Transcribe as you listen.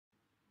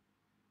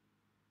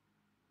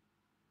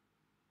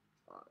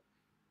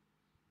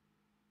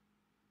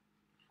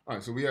All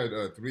right, so we had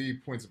 3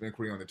 points of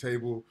inquiry on the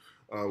table.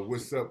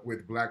 What's up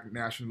with black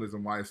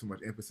nationalism? Why is so much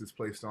emphasis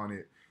placed on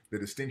it? The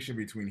distinction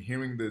between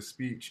hearing the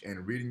speech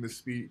and reading the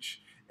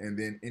speech, and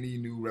then any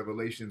new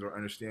revelations or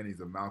understandings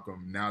of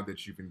Malcolm now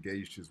that you've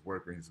engaged his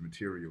work or his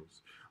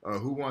materials.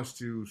 Who wants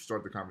to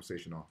start the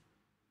conversation off?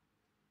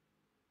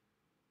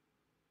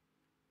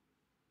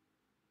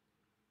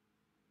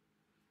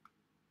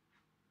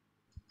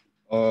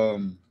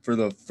 For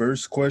the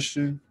first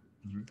question,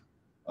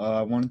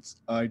 Mm-hmm.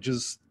 I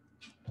just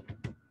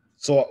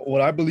so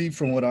what I believe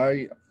from what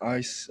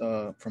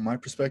from my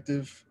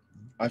perspective,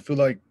 I feel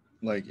like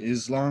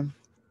Islam,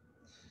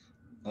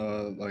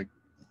 like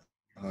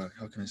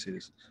how can I say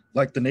this?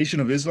 Like the Nation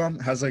of Islam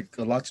has like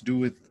a lot to do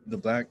with the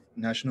black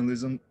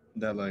nationalism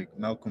that like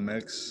Malcolm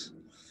X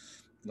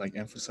like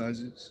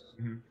emphasizes.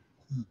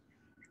 Mm-hmm.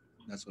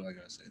 That's what I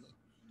gotta say though.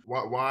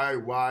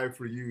 Why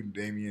for you,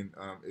 Damien,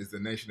 is the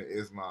Nation of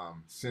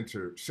Islam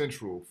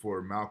central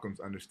for Malcolm's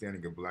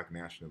understanding of black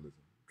nationalism?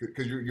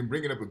 Because you're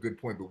bringing up a good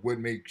point, but what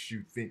makes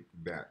you think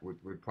that? What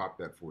prop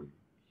that for you?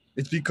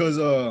 It's because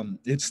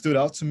it stood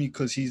out to me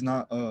because he's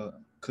not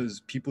because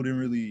people didn't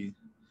really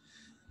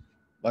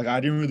like I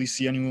didn't really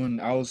see anyone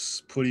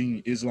else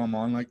putting Islam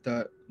on like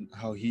that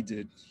how he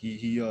did.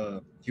 He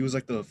was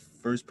like the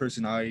first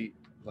person I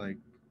like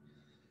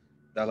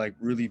that like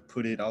really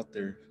put it out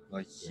there.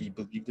 Like Yeah, he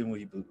believed in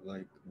what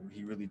like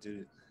he really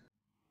did it.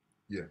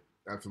 yeah,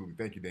 absolutely.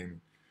 Thank you,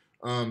 Damien.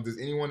 Does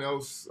anyone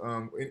else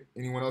want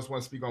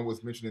to speak on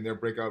what's mentioned in their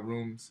breakout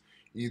rooms,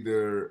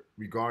 either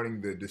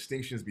regarding the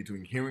distinctions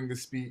between hearing the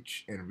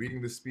speech and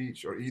reading the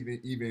speech, or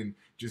even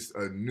just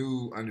a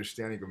new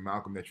understanding of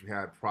Malcolm that you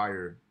had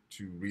prior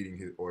to reading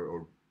his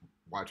or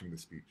watching the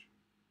speech?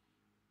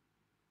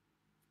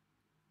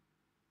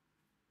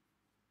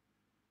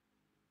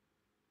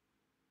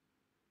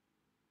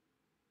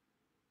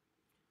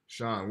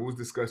 Sean, what was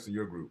discussed in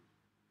your group?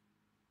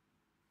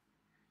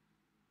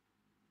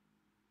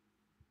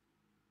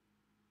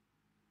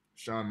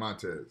 Sean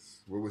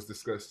Montez, what was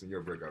discussed in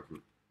your breakout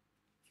group?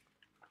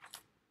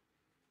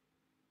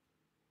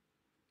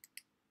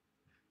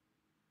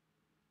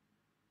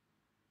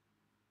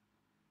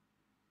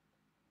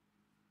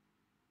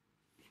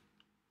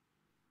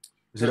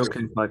 Is Can it I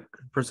okay get? if I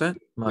present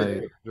Yeah, my?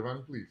 yeah,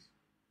 Giovanni, please.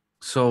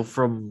 So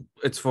from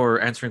it's for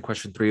answering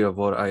question three of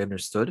what I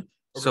understood.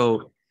 Okay.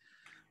 So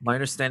my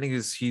understanding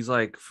is he's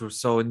like for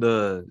so in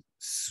the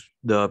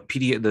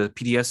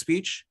PDS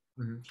speech,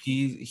 Mm-hmm.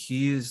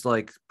 he's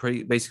like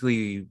pretty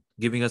basically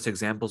giving us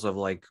examples of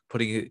like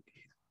putting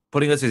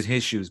us in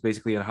his shoes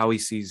basically on how he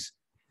sees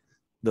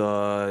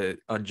the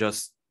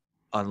unjust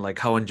on like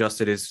how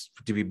unjust it is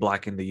to be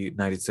black in the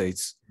United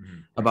States. Mm-hmm.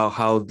 About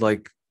how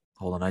like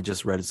hold on, I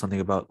just read something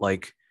about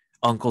like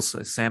Uncle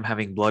Sam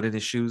having blood in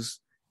his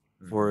shoes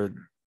Mm-hmm. for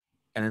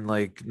and then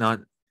like not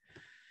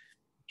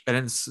and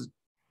then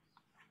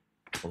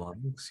hold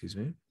on, excuse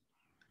me.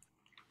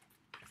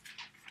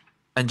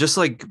 And just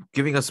like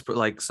giving us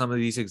like some of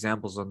these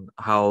examples on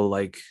how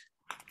like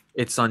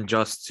it's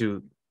unjust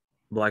to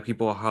black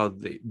people how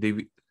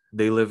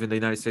they live in the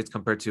United States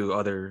compared to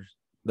other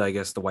I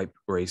guess the white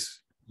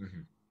race.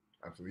 Mm-hmm.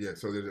 Absolutely. Yeah.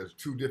 So there's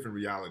two different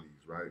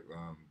realities, right?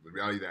 The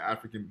reality that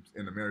Africans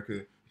in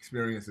America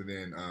experience, and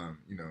then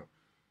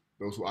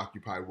those who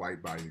occupy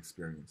white body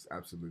experience.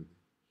 Absolutely.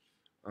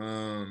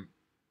 Um,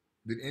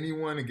 did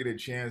anyone get a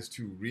chance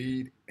to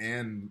read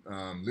and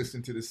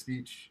listen to the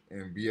speech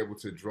and be able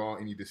to draw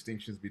any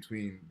distinctions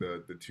between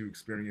the two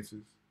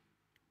experiences?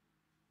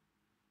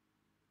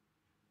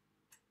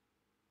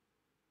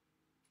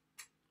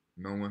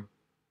 No one.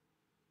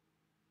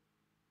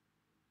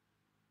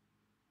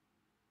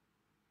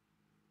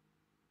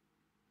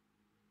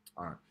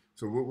 All right.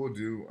 So what we'll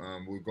do,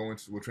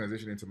 we'll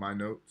transition into my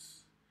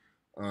notes.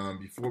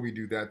 Before we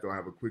do that, though, I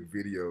have a quick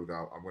video that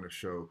I want to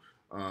show.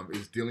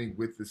 Is dealing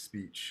with the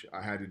speech.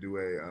 I had to do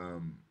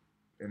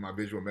in my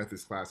visual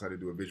methods class. I had to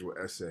do a visual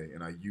essay,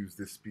 and I used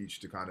this speech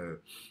to kind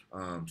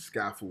of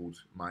scaffold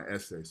my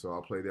essay. So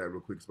I'll play that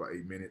real quick. It's about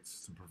 8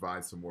 minutes to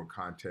provide some more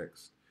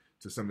context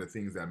to some of the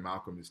things that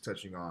Malcolm is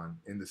touching on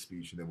in the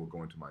speech, and then we'll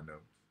go into my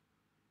notes.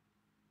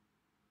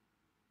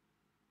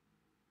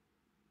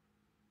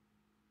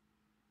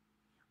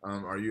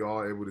 Are you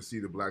all able to see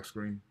the black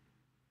screen?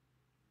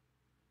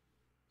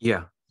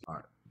 Yeah. All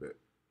right, bet.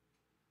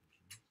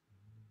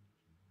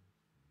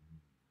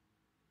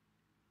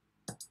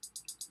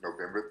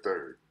 November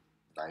 3rd,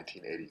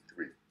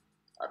 1983.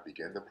 I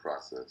began the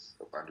process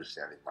of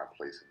understanding my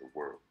place in the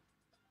world.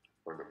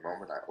 From the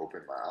moment I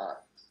opened my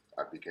eyes,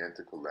 I began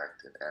to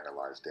collect and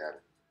analyze data.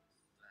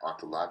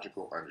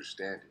 Ontological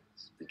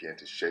understandings began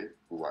to shape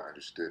who I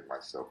understood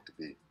myself to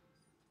be: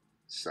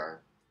 son,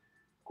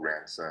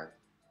 grandson,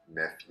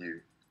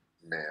 nephew,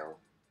 male,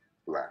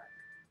 black,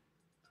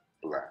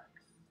 black,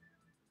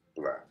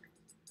 black.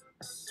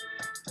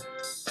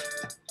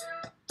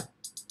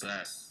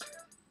 Black.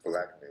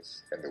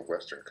 Blackness in the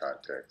Western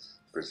context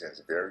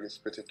presents various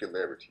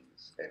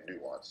particularities and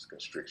nuanced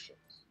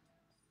constrictions.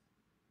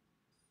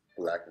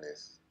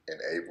 Blackness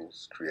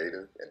enables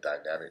creative and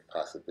dynamic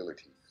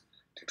possibilities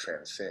to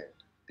transcend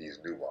these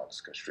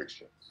nuanced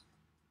constrictions: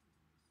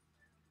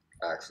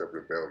 acts of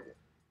rebellion,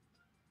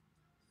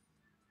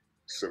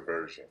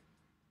 subversion,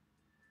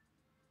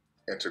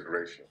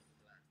 integration,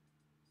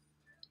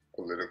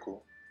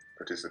 political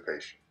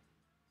participation.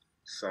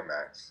 Some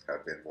acts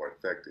have been more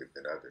effective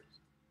than others.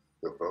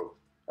 The vote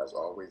has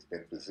always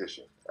been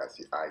positioned as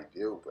the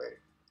ideal way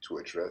to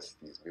address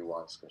these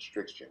nuanced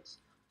constrictions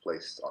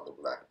placed on the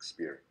Black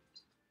experience.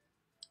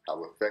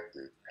 How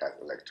effective has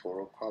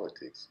electoral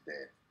politics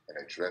been in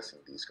addressing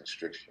these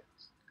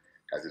constrictions?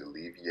 Has it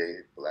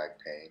alleviated Black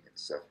pain and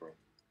suffering,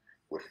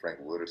 what Frank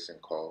Wooderson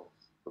calls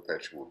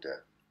perpetual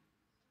death?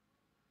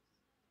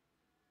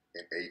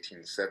 In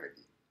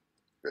 1870,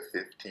 the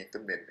 15th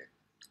Amendment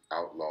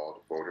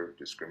outlawed voter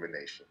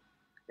discrimination,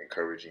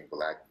 encouraging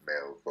Black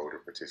male voter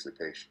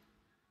participation.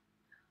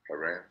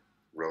 Hiram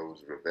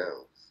Rose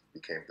Revels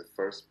became the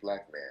first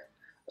Black man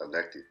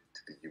elected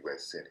to the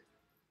U.S. Senate.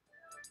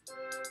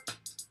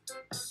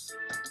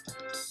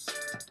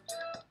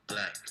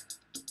 Black.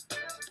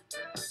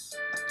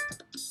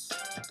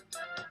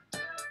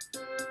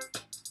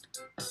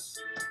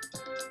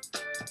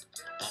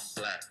 I'm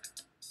Black.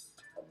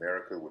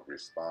 America would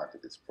respond to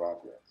this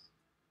progress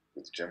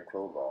with Jim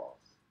Crow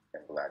laws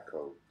and Black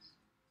codes,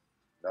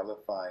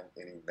 nullifying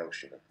any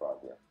notion of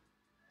progress.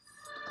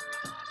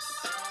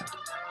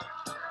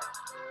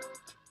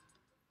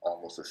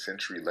 Almost a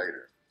century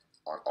later,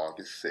 on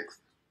August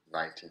 6,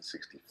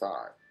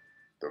 1965,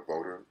 the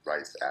Voter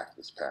Rights Act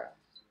was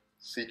passed,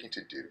 seeking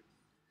to do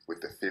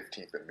what the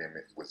 15th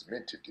Amendment was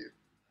meant to do: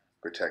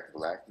 protect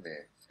Black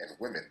men and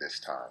women this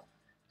time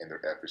in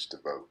their efforts to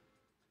vote.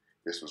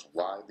 This was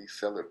widely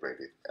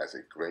celebrated as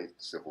a great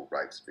civil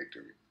rights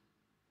victory.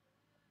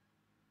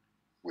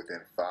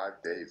 Within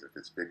 5 days of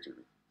this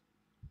victory,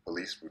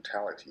 police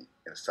brutality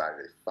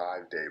incited a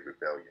 5-day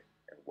rebellion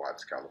in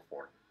Watts,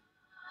 California.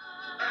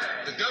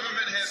 The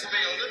government has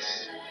failed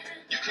us.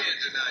 You can't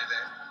deny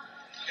that.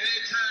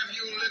 Anytime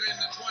you live in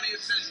the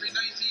 20th century,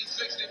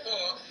 1964,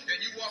 and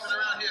you walking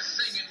around here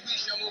singing, "We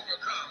shall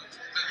overcome,"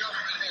 the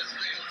government has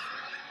failed.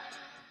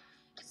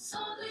 It's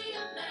only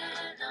a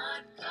man,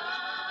 not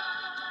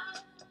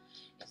God.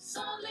 It's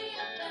only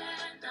a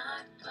man,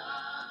 not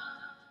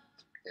God.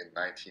 In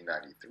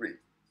 1993,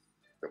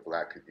 the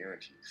Black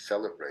community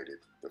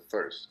celebrated the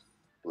first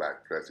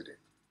Black president.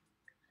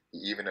 He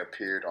even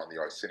appeared on the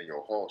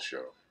Arsenio Hall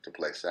show to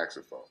play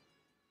saxophone.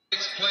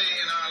 It's play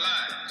in our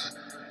lives.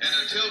 And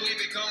until we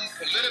become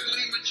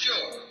politically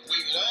mature, we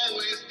will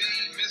always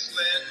be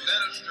misled,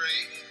 led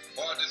astray,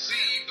 or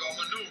deceived or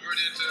maneuvered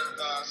into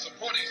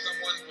supporting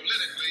someone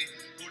politically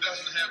who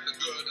doesn't have the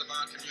good of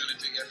our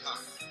community at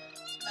heart.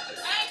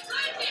 Hey,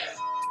 goodness!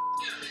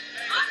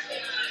 I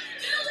think I'm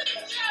still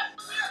in jail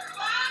for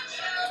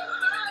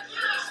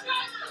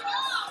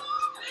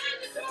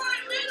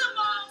mandatory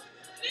minimum.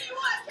 Then you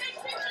want to take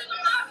pictures of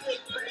our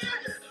people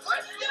here?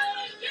 We're still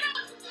in jail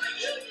for what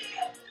you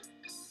did.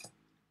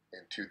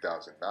 In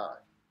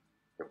 2009,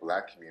 the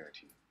Black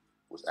community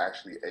was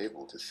actually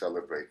able to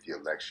celebrate the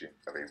election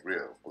of a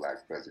real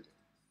Black president.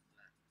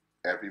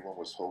 Everyone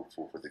was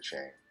hopeful for the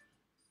change,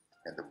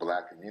 and the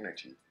Black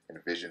community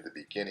envisioned the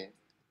beginning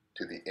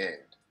to the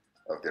end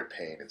of their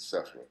pain and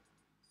suffering.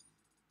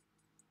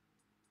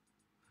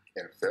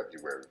 In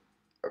February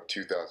of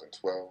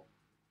 2012,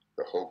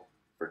 the hope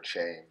for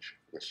change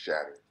was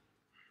shattered.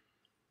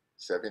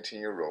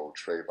 17-year-old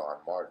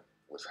Trayvon Martin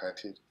was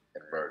hunted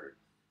and murdered.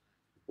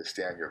 The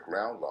Stand Your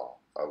Ground law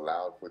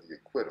allowed for the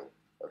acquittal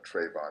of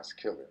Trayvon's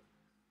killer,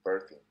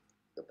 birthing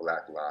the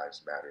Black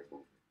Lives Matter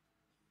movement.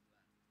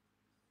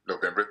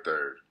 November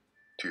 3rd,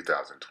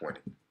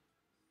 2020.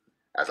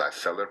 As I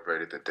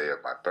celebrated the day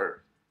of my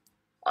birth,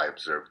 I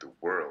observed the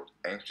world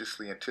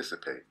anxiously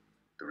anticipate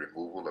the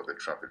removal of the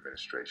Trump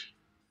administration,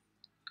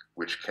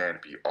 which can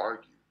be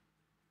argued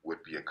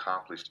would be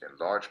accomplished in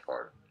large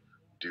part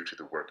due to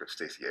the work of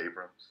Stacey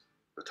Abrams,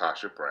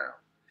 Latasha Brown,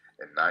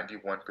 and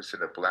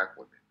 91% of Black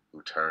women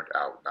who turned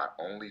out not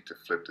only to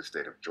flip the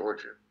state of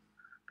Georgia,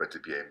 but to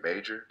be a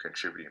major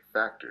contributing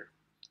factor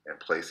in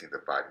placing the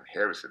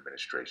Biden-Harris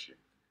administration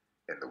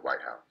in the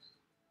White House.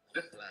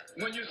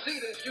 When you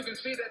see this, you can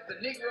see that the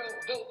Negro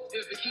vote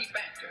is the key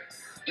factor.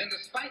 And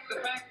despite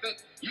the fact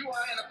that you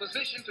are in a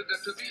position to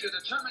be the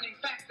determining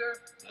factor,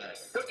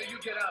 what do you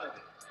get out of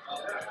it?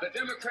 The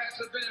Democrats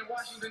have been in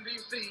Washington,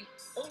 D.C.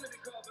 only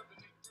because of the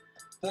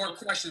Negro. More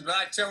questions, but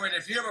I tell you,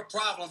 if you have a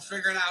problem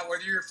figuring out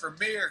whether you're for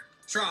me or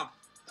Trump,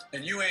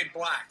 then you ain't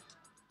Black.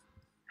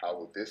 How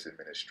will this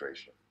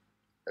administration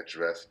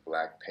address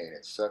Black pain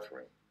and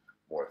suffering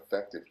more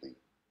effectively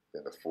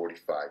than the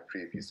 45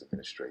 previous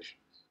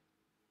administrations?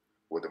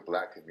 Will the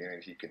Black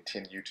community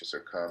continue to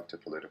succumb to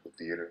political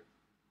theater?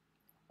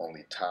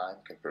 Only time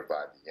can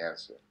provide the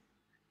answer,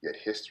 yet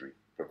history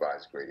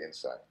provides great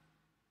insight.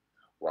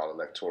 While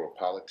electoral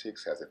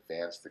politics has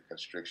advanced the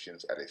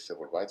constrictions at a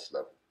civil rights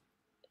level,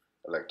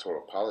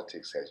 electoral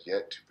politics has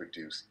yet to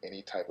produce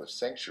any type of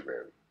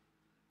sanctuary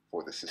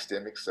for the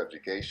systemic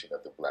subjugation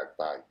of the Black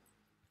body,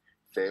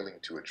 failing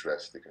to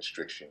address the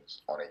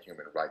constrictions on a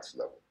human rights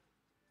level.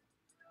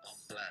 I'm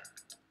Black.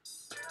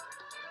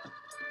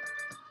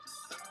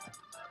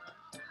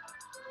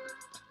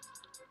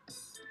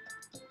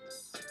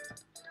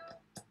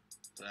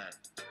 that.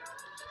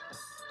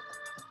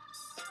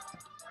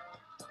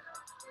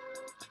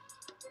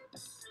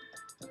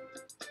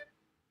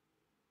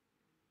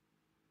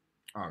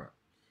 All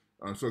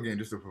right. So again,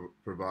 just to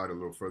provide a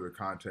little further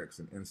context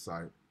and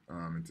insight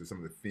into some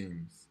of the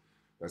themes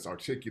that's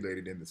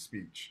articulated in the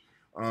speech.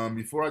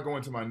 Before I go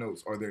into my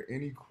notes, are there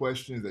any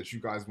questions that you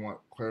guys want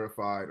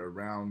clarified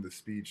around the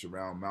speech,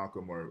 around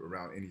Malcolm, or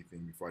around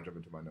anything before I jump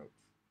into my notes?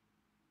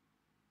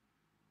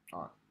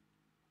 All right.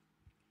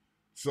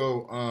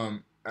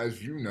 So,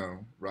 as you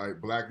know, right,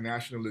 Black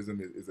nationalism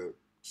is a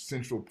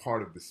central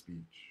part of the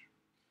speech.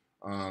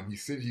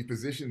 He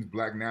positions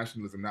Black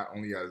nationalism not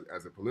only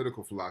as a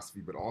political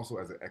philosophy, but also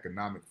as an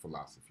economic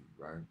philosophy,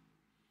 right?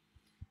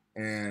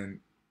 And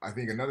I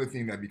think another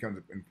thing that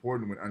becomes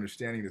important when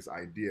understanding this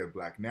idea of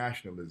Black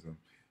nationalism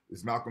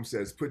is Malcolm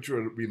says, put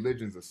your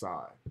religions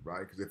aside,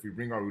 right? Because if we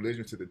bring our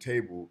religions to the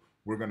table,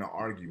 we're going to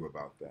argue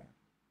about that.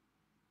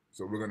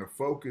 So we're going to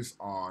focus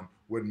on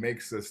what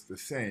makes us the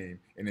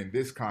same, and in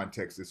this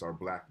context, it's our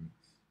Blackness.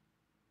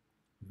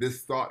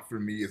 This thought for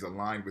me is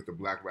aligned with the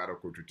Black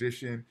radical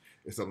tradition.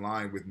 It's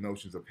aligned with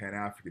notions of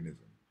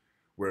Pan-Africanism,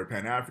 where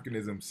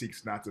Pan-Africanism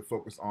seeks not to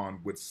focus on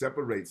what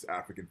separates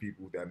African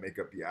people that make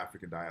up the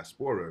African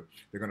diaspora.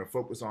 They're going to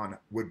focus on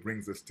what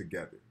brings us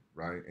together,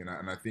 right? And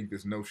I think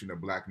this notion of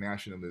Black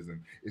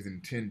nationalism is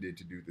intended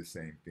to do the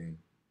same thing.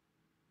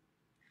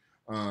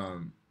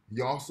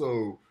 He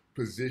also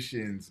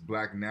positions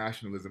Black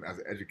nationalism as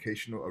a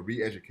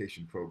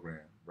re-education program,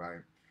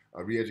 right?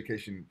 A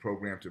re-education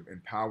program to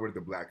empower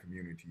the Black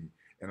community.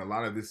 And a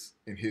lot of this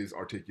in his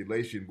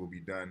articulation will be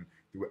done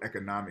through an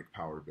economic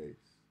power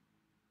base.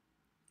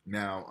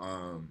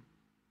 Now,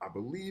 I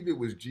believe it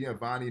was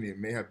Giovanni and it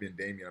may have been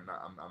Damien.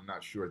 I'm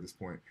not sure at this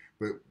point,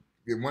 but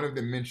one of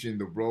them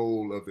mentioned the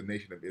role of the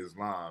Nation of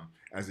Islam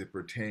as it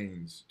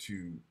pertains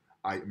to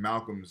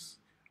Malcolm's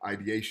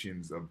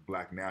ideations of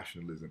Black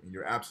nationalism. And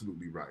you're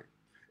absolutely right,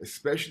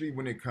 especially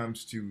when it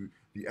comes to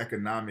the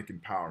economic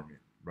empowerment,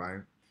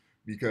 right?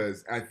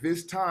 Because at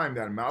this time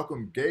that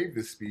Malcolm gave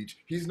this speech,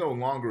 he's no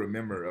longer a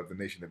member of the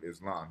Nation of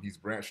Islam. He's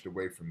branched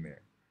away from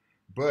there.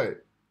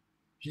 But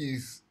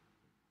he's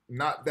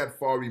not that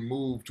far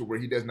removed to where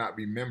he does not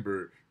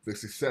remember the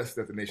success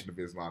that the Nation of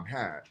Islam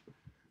had.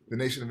 The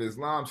Nation of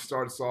Islam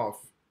starts off,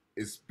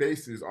 its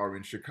bases are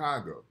in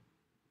Chicago,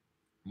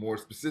 more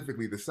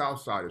specifically the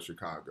south side of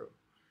Chicago.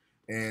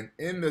 And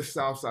in the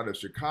south side of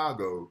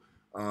Chicago,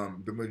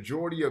 the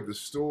majority of the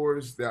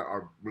stores that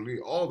are, really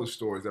all the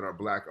stores that are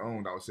Black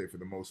owned, I would say for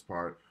the most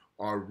part,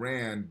 are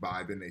ran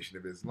by the Nation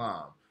of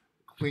Islam.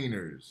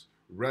 Cleaners,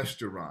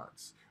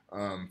 restaurants,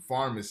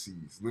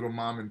 pharmacies, little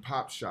mom and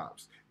pop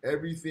shops,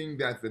 everything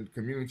that the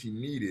community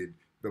needed,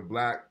 the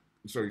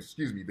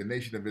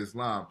Nation of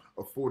Islam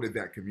afforded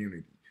that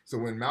community. So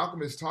when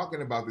Malcolm is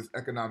talking about this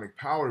economic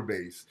power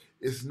base,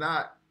 it's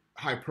not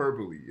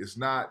hyperbole, it's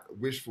not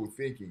wishful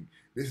thinking.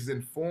 This is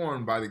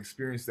informed by the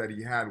experience that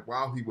he had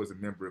while he was a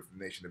member of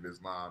the Nation of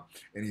Islam,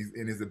 and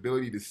his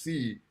ability to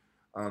see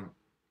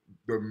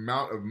the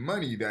amount of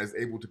money that is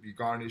able to be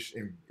garnished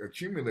and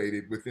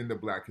accumulated within the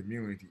Black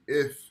community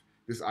if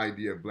this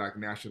idea of Black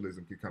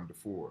nationalism could come to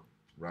fore,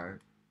 right?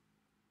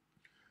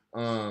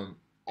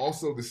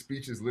 Also, the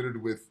speech is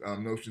littered with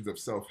notions of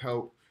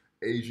self-help,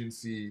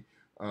 agency,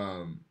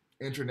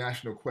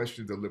 international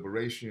questions of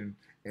liberation,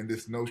 and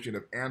this notion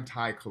of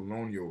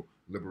anti-colonial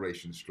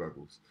liberation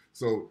struggles.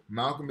 So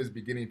Malcolm is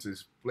beginning to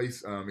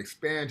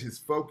expand his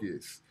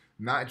focus,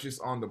 not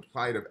just on the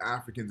plight of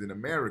Africans in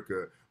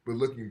America, but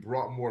looking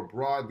more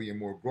broadly and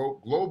more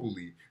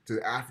globally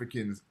to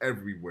Africans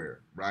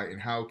everywhere, right?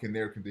 And how can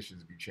their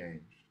conditions be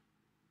changed?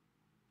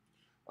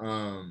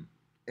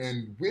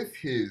 And with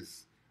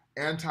his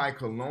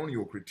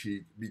anti-colonial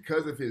critique,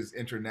 because of his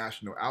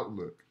international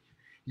outlook,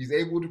 he's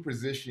able to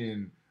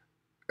position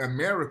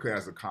America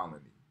as a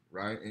colony,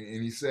 right?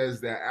 And he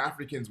says that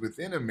Africans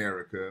within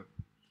America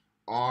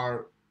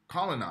are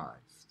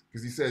colonized,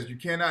 because he says you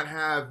cannot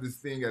have this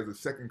thing as a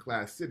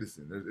second-class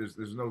citizen.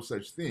 There's no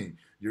such thing.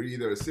 You're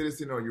either a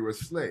citizen or you're a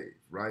slave,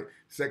 right?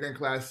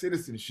 Second-class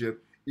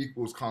citizenship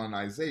equals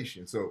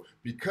colonization. So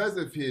because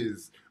of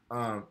his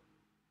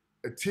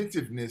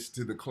attentiveness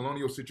to the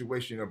colonial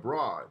situation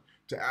abroad,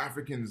 to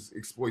Africans'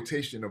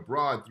 exploitation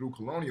abroad through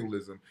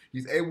colonialism,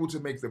 he's able to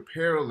make the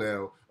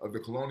parallel of the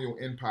colonial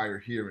empire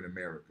here in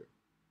America.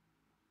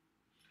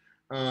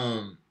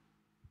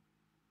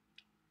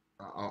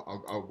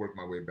 I'll work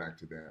my way back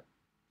to that.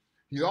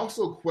 He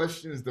also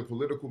questions the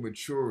political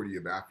maturity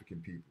of African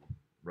people,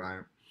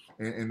 right?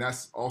 And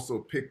that's also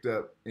picked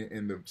up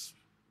in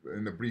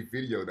the brief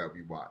video that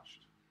we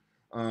watched.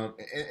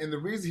 And the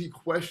reason he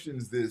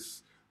questions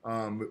this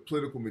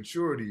political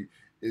maturity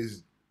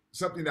is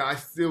something that I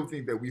still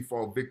think that we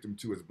fall victim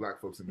to as Black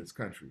folks in this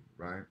country,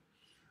 right?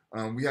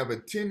 We have a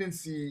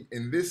tendency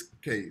in this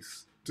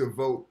case to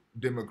vote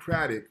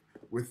Democratic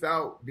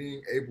without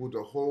being able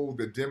to hold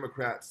the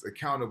Democrats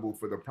accountable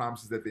for the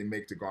promises that they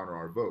make to garner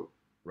our vote,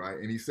 right?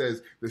 And he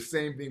says the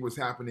same thing was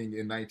happening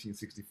in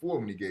 1964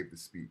 when he gave the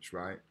speech,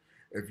 right?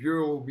 If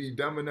you'll be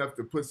dumb enough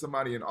to put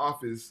somebody in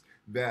office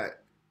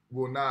that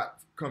will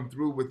not come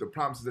through with the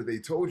promises that they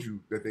told you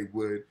that they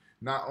would,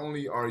 not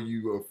only are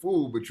you a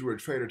fool, but you're a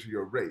traitor to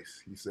your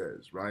race, he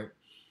says, right?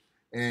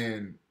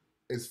 And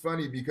it's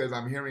funny because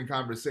I'm hearing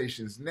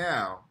conversations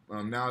now,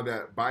 now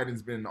that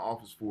Biden's been in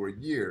office for a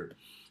year,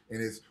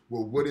 and it's,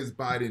 well, what is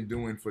Biden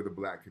doing for the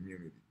black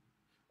community?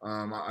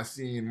 I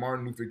seen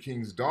Martin Luther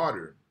King's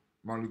daughter,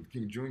 Martin Luther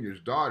King Jr.'s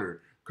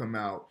daughter, come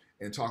out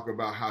and talk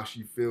about how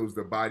she feels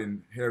the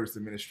Biden-Harris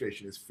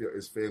administration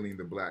is failing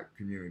the black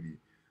community.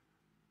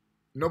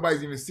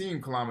 Nobody's even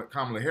seen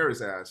Kamala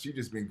Harris ass. She's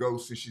just been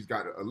ghost since she's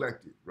got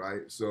elected,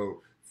 right?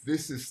 So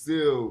this is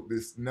still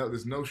this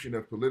notion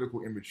of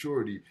political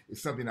immaturity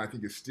is something I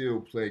think is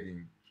still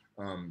plaguing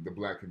the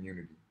black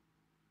community.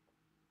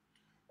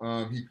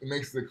 He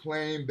makes the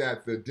claim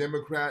that the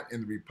Democrat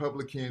and the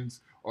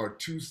Republicans are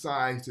two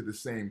sides to the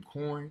same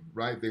coin,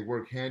 right? They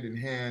work hand in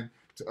hand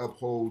to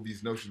uphold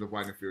these notions of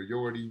white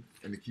inferiority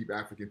and to keep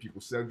African people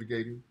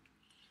segregated.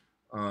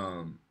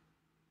 And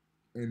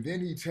then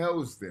he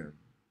tells them,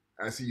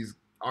 as he's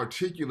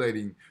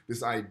articulating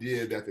this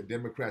idea that the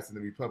Democrats and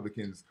the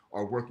Republicans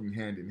are working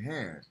hand in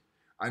hand,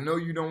 I know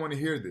you don't want to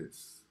hear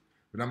this,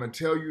 but I'm going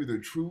to tell you the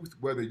truth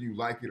whether you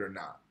like it or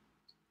not.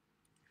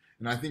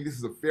 And I think this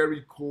is a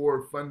very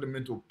core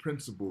fundamental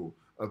principle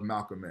of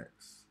Malcolm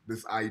X,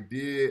 this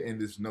idea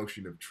and this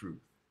notion of truth.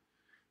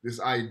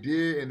 This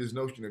idea and this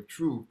notion of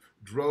truth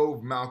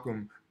drove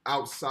Malcolm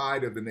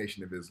outside of the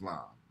Nation of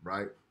Islam,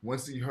 right?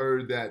 Once he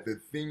heard that the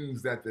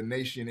things that the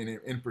nation, and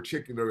in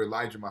particular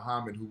Elijah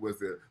Muhammad, who was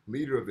the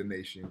leader of the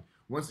nation,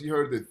 once he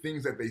heard the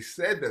things that they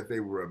said that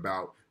they were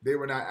about, they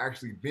were not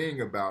actually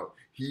being about,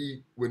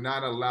 he would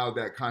not allow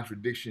that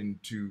contradiction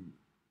to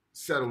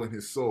settle in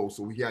his soul,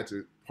 so he had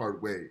to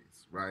part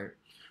ways, right?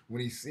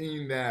 When he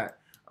seen that,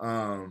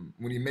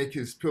 when he make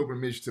his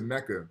pilgrimage to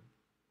Mecca,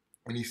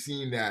 and he's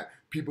seen that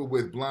people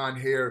with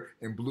blonde hair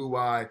and blue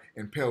eye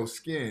and pale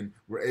skin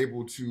were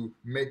able to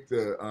make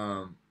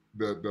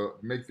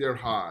make their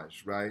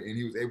Hajj, right? And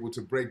he was able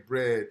to break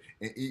bread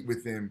and eat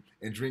with them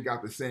and drink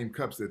out the same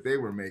cups that they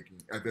were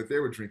making, that they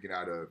were drinking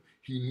out of.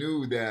 He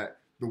knew that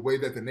the way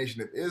that the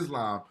Nation of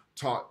Islam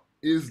taught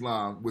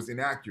Islam was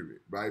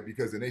inaccurate, right?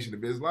 Because the Nation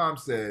of Islam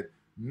said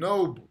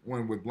no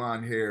one with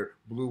blonde hair,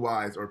 blue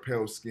eyes, or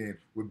pale skin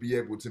would be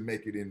able to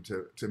make it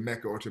into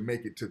Mecca or to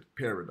make it to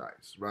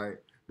paradise, right?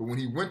 But when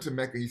he went to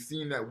Mecca, he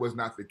seen that was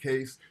not the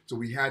case, so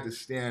he had to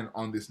stand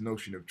on this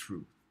notion of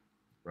truth,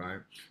 right?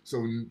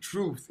 So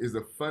truth is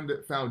a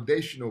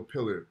foundational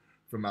pillar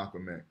for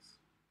Malcolm X.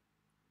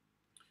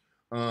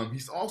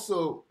 He's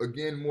also,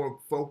 again, more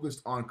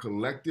focused on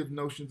collective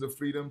notions of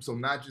freedom. So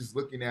not just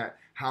looking at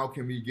how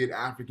can we get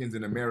Africans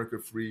in America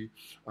free,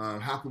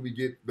 how can we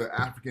get the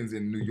Africans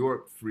in New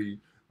York free,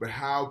 but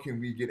how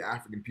can we get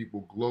African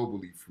people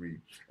globally free?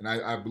 And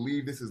I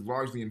believe this is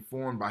largely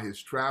informed by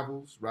his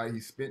travels, right? He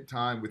spent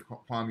time with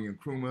Kwame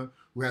Nkrumah,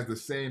 who has the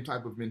same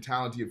type of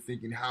mentality of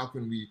thinking, how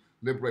can we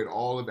liberate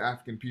all of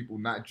African people,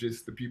 not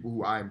just the people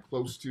who I am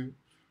close to,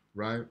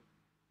 right?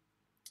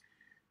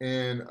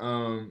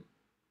 And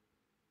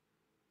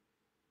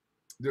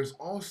there's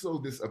also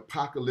this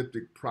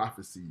apocalyptic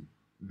prophecy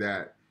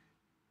that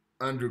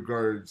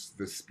undergirds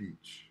the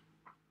speech.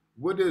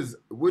 What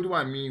do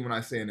I mean when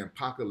I say an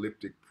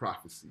apocalyptic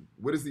prophecy?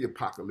 What is the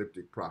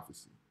apocalyptic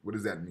prophecy? What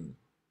does that mean?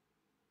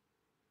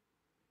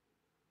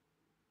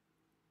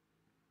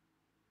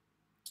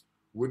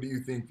 What do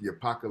you think the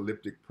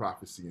apocalyptic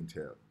prophecy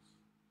entails?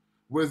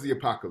 What is the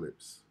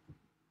apocalypse?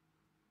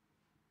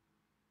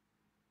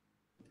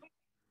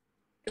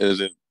 Is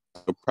it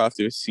a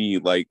prophecy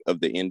like of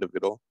the end of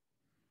it all?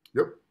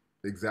 Yep,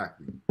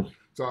 exactly.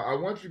 So I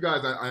want you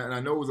guys, and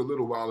I know it was a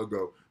little while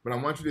ago, but I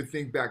want you to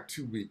think back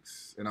 2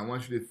 weeks, and I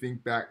want you to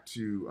think back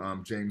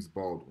to James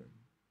Baldwin,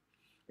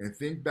 and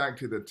think back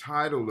to the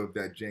title of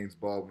that James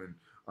Baldwin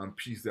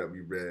piece that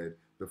we read,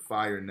 The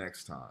Fire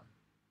Next Time.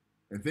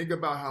 And think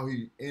about how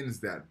he ends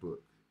that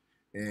book,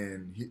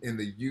 and in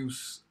the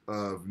use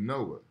of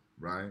Noah,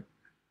 right?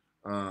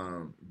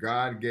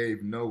 God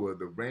gave Noah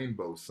the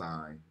rainbow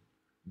sign,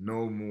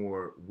 no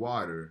more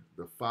water,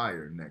 the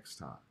fire next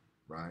time.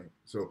 Right?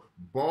 So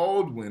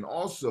Baldwin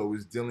also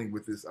is dealing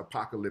with this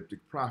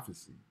apocalyptic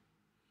prophecy.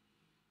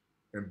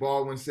 And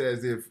Baldwin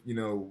says if,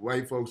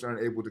 white folks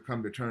aren't able to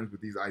come to terms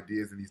with these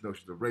ideas and these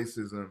notions of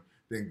racism,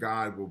 then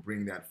God will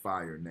bring that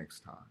fire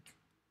next time.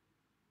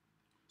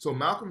 So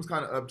Malcolm's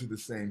kind of up to the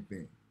same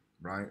thing,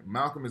 right?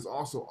 Malcolm is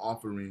also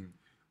offering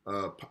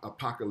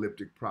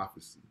apocalyptic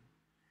prophecy.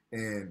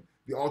 And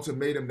the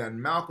ultimatum that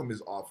Malcolm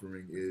is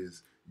offering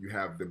is you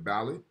have the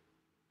ballot,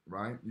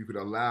 right? You could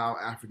allow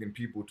African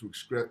people to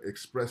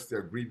express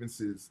their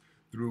grievances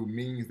through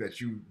means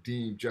that you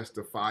deem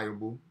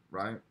justifiable,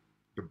 right?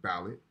 The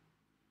ballot,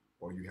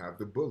 or you have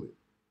the bullet,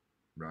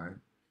 right?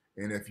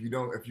 And if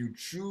you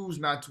choose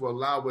not to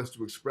allow us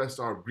to express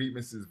our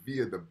grievances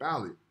via the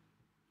ballot,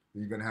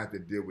 then you're gonna have to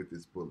deal with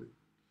this bullet.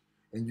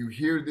 And you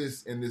hear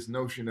this in this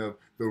notion of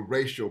the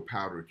racial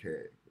powder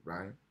keg,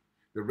 right?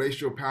 The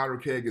racial powder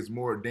keg is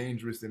more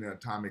dangerous than an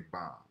atomic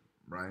bomb,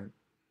 right?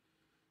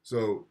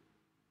 So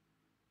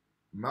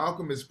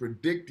Malcolm is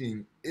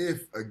predicting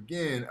if,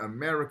 again,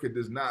 America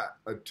does not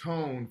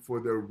atone for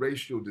their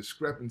racial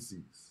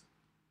discrepancies,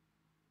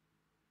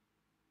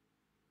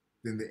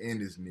 then the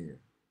end is near,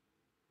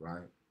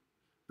 right?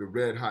 The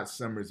red hot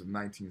summers of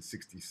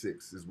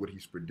 1966 is what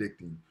he's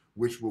predicting,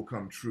 which will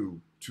come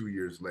true 2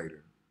 years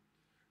later.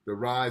 The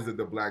rise of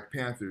the Black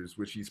Panthers,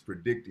 which he's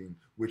predicting,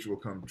 which will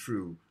come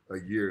true a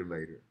year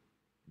later,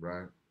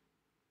 right?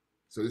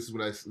 So this is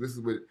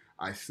what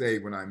I say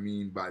when I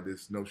mean by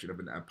this notion of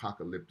an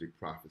apocalyptic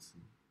prophecy.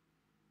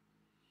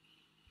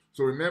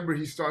 So remember,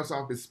 he starts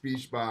off his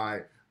speech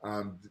by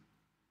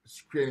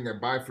creating a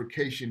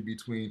bifurcation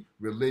between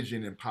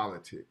religion and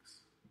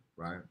politics,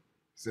 right?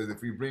 He says,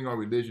 if we bring our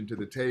religion to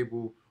the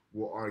table,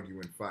 we'll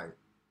argue and fight.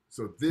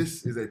 So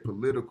this is a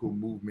political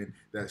movement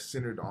that's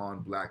centered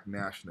on Black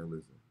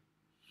nationalism.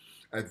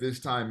 At this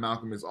time,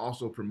 Malcolm is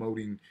also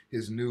promoting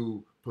his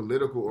new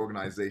political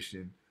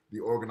organization, the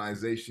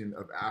Organization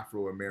of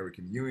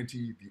Afro-American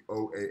Unity, the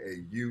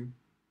OAAU,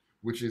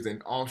 which is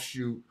an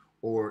offshoot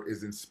or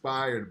is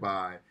inspired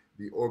by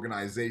the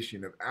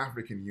Organization of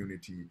African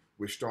Unity,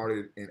 which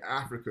started in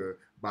Africa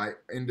by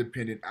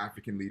independent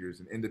African leaders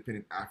and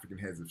independent African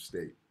heads of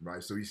state,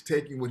 right? So he's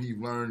taking what he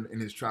learned in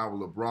his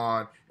travel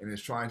abroad and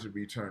is trying to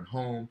return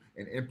home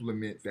and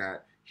implement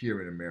that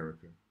here in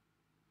America.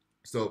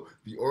 So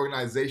the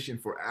Organization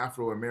for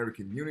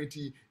Afro-American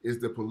Unity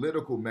is the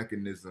political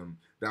mechanism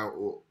that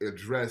will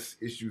address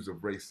issues of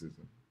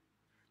racism.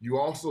 You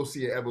also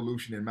see an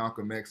evolution in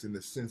Malcolm X in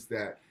the sense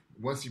that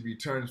once he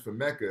returns from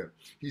Mecca,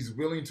 he's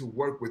willing to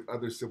work with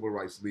other civil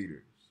rights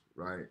leaders,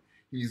 right?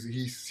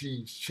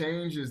 He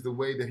changes the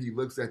way that he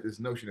looks at this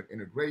notion of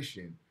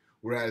integration,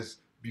 whereas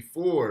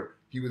before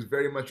he was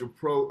very much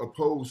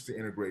opposed to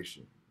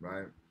integration,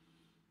 right?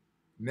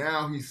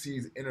 Now he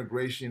sees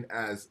integration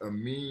as a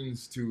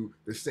means to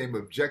the same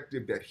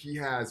objective that he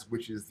has,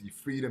 which is the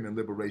freedom and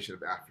liberation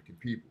of African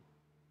people.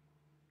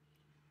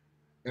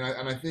 And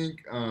I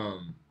think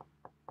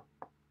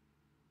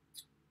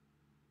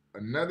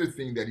another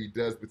thing that he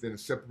does within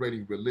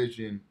separating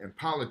religion and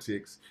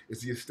politics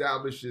is he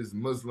establishes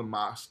Muslim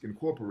Mosque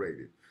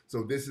Incorporated.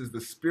 So this is the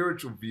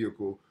spiritual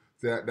vehicle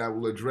that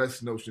will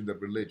address notions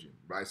of religion,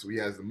 right? So he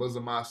has the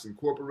Muslim Mosque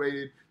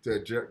Incorporated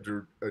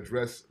to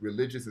address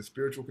religious and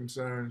spiritual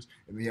concerns,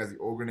 and then he has the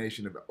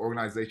Organization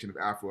of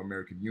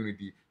Afro-American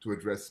Unity to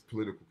address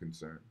political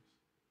concerns.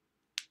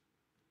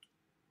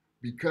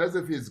 Because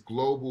of his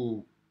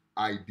global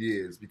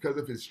ideas, because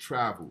of his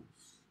travels,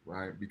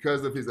 right?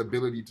 Because of his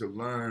ability to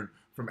learn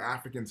from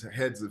African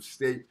heads of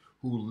state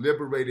who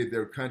liberated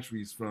their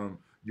countries from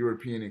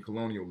European and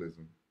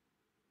colonialism,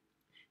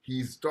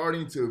 he's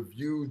starting to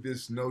view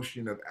this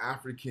notion of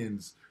African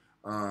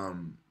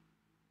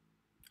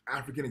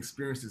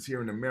experiences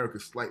here in America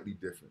slightly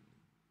differently.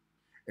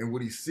 And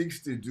what he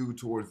seeks to do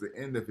towards the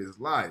end of his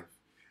life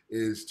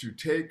is to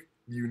take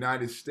the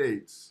United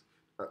States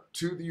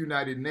to the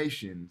United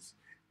Nations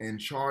and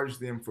charge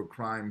them for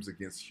crimes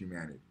against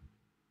humanity.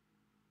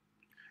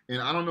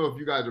 And I don't know if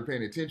you guys are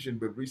paying attention,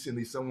 but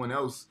recently someone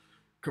else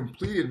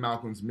completed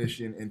Malcolm's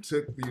mission and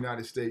took the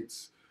United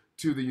States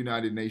to the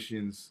United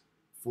Nations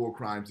for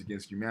crimes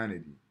against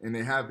humanity. And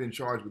they have been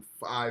charged with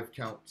 5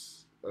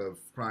 counts of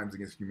crimes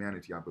against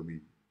humanity, I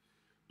believe.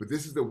 But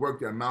this is the work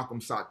that Malcolm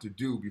sought to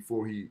do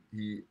before he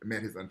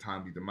met his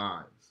untimely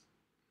demise.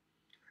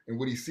 And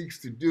what he seeks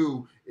to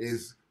do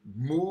is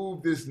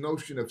move this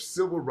notion of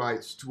civil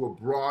rights to a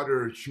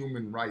broader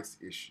human rights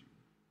issue,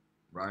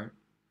 right?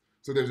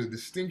 So there's a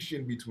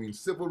distinction between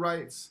civil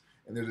rights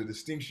and there's a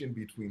distinction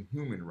between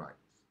human rights.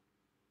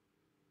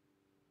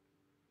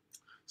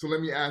 So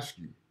let me ask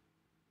you,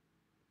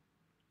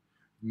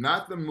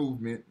 not the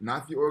movement,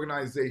 not the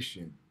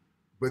organization,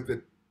 but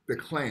the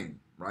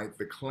claim, right?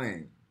 The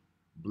claim,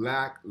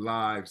 Black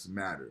Lives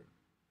Matter.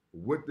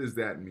 What does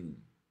that mean?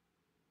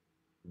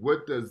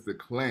 What does the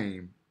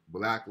claim,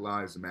 Black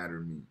Lives Matter,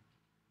 mean?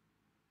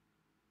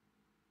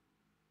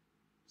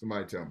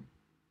 Somebody tell me.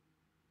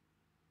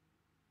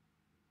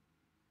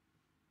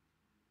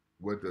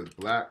 What does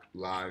Black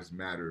Lives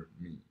Matter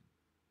mean?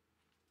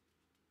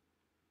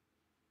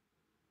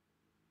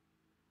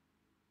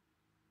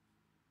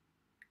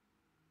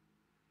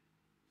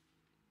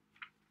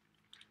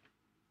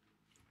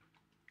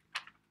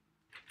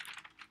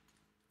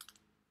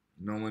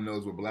 No one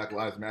knows what Black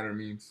Lives Matter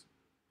means?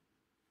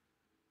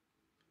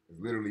 It's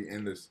literally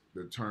in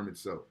the term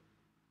itself.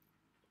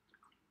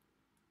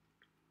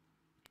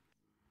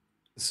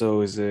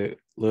 So is it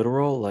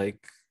literal,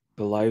 like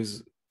the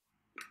lives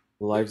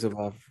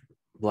of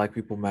Black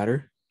people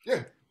matter?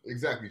 Yeah,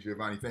 exactly,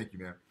 Giovanni. Thank you,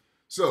 man.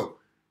 So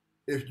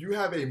if you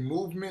have a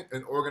movement,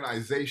 an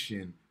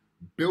organization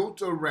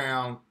built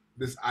around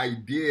this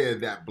idea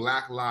that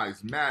Black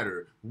Lives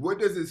Matter, what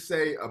does it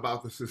say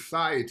about the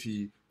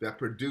society that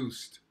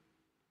produced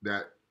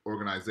that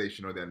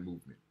organization or that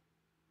movement?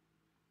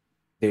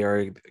 They are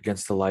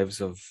against the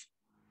lives of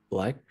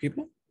Black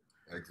people?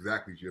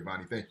 Exactly,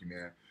 Giovanni. Thank you,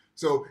 man.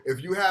 So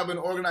if you have an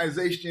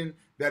organization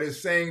that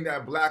is saying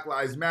that Black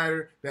Lives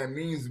Matter, that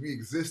means we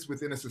exist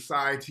within a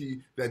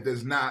society that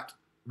does not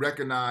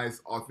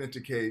recognize,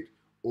 authenticate,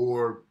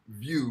 or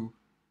view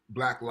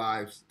Black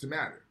Lives to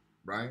Matter,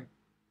 right?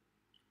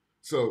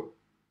 So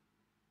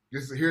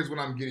here's what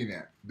I'm getting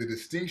at: the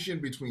distinction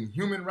between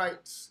human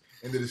rights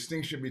and the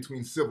distinction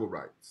between civil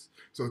rights.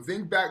 So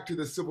think back to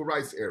the civil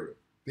rights era.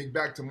 Think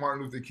back to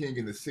Martin Luther King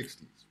in the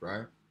 60s,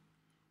 right?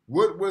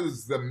 What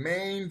was the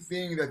main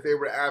thing that they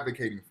were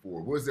advocating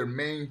for? What was their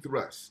main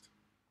thrust?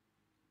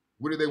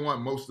 What did they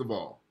want most of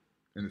all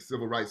in the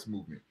civil rights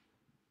movement?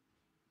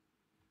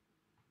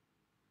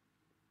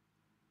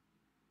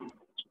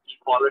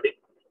 Equality.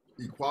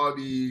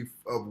 Equality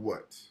of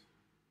what?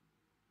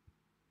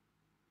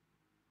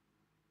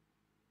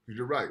 Because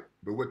you're right,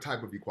 but what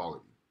type of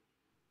equality?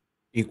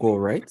 Equal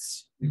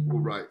rights. Equal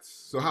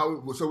rights. So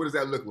what does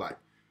that look like?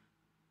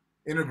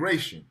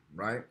 Integration,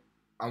 right?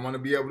 I want to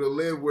be able to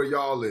live where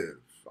y'all live.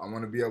 I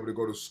want to be able to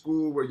go to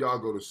school where y'all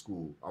go to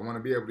school. I want to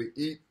be able to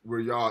eat where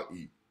y'all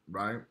eat,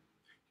 right?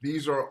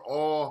 These are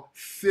all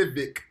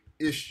civic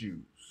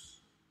issues.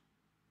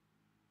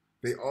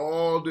 They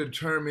all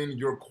determine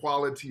your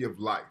quality of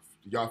life.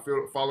 Do y'all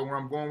follow where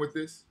I'm going with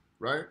this,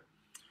 right?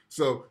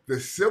 So the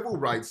civil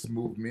rights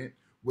movement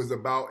was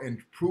about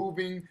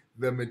improving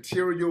the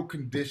material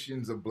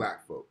conditions of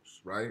Black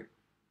folks, right?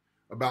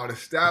 About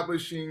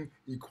establishing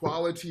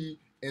equality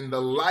in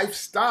the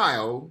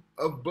lifestyle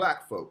of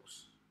Black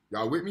folks.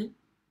 Y'all with me?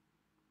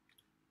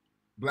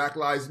 Black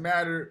Lives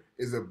Matter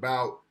is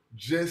about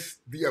just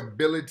the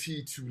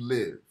ability to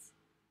live.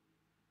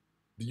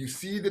 Do you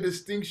see the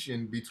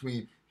distinction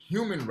between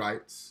human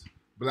rights,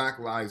 Black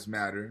Lives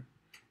Matter,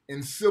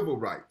 and civil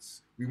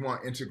rights? We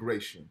want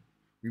integration.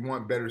 We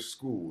want better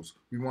schools.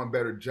 We want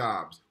better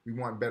jobs. We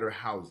want better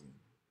housing.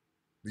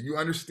 Do you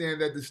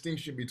understand that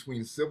distinction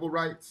between civil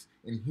rights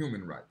and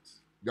human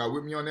rights? Y'all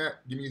with me on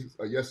that? Give me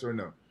a yes or a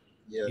no.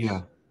 Yes.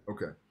 Yeah.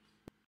 Okay.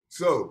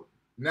 So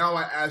now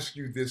I ask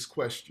you this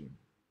question.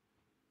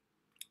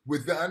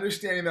 With the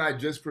understanding that I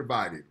just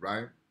provided,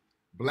 right?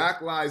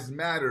 Black Lives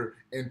Matter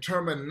in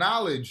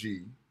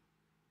terminology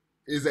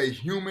is a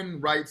human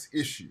rights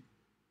issue.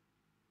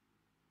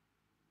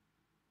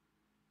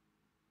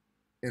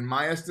 In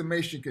my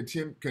estimation,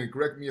 can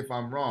correct me if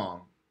I'm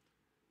wrong,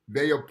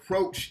 they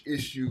approach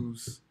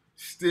issues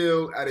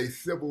still at a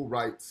civil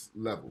rights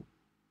level.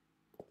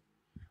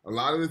 A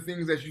lot of the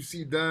things that you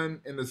see done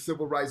in the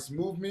civil rights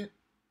movement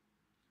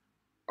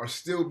are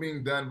still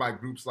being done by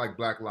groups like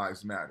Black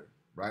Lives Matter,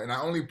 right? And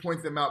I only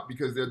point them out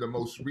because they're the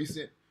most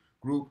recent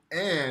group,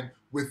 and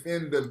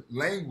within the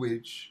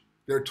language,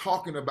 they're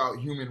talking about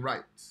human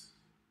rights.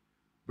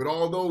 But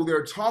although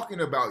they're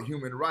talking about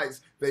human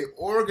rights, they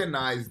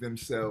organize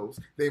themselves,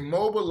 they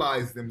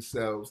mobilize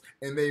themselves,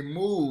 and they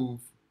move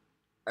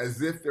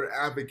as if they're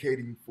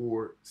advocating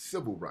for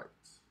civil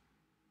rights.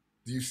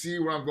 Do you see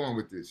where I'm going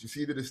with this? You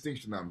see the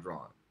distinction I'm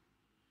drawing?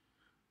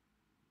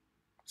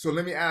 So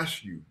let me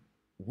ask you,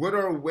 what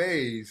are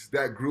ways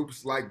that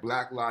groups like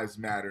Black Lives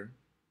Matter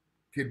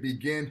could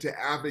begin to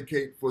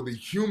advocate for the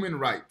human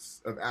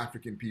rights of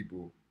African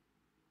people,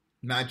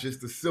 not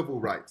just the civil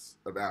rights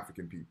of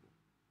African people?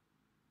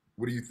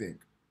 What do you think?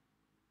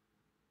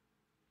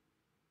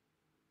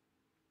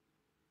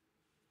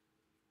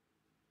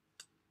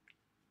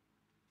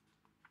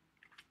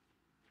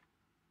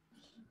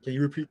 Can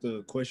you repeat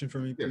the question for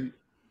me, please? Yeah.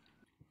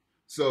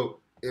 So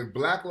if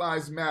Black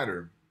Lives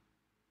Matter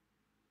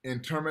in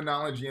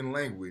terminology and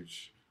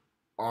language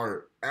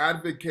are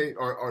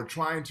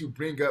trying to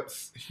bring up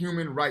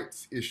human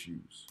rights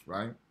issues,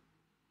 right?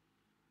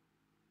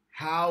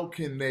 How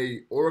can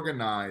they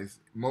organize,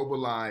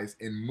 mobilize,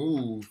 and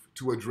move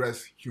to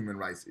address human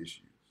rights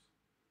issues?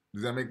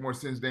 Does that make more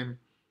sense, Damon?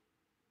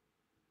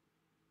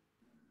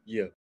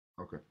 Yeah.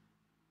 Okay.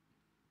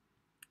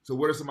 So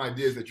what are some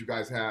ideas that you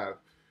guys have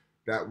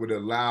that would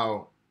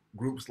allow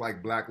groups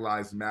like Black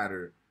Lives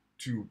Matter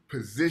to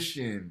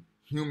position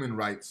human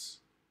rights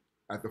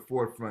at the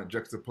forefront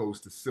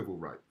juxtaposed to civil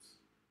rights?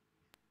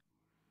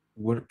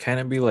 Can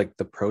it be like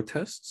the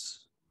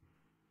protests?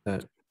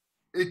 That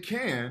It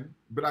can,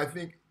 but I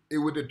think it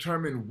would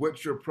determine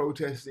what you're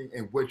protesting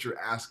and what you're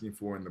asking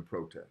for in the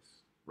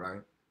protest,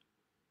 right?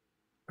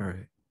 all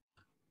right.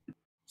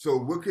 So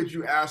what could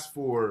you ask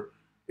for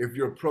if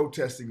you're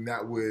protesting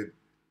that would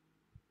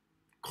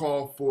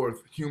call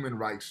forth human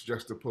rights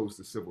juxtaposed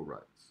to civil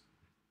rights?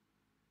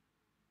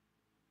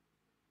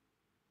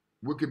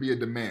 What could be a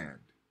demand?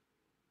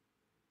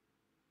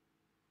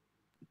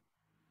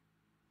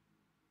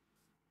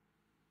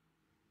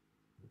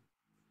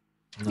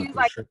 I'm not He's too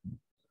like- sure.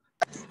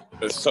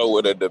 So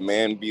would a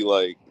demand be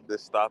like the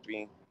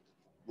stopping,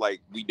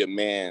 like we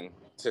demand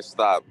to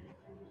stop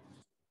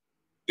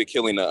the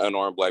killing of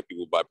unarmed Black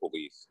people by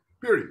police?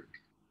 Period.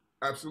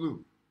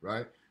 Absolutely,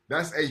 right?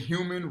 That's a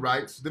human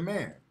rights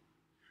demand.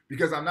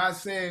 Because I'm not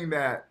saying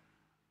that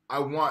I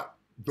want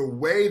the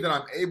way that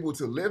I'm able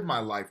to live my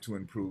life to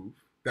improve.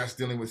 That's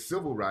dealing with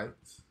civil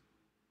rights,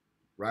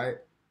 right?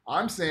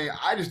 I'm saying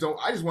I just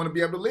want to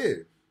be able to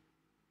live.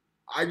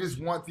 I just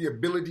want the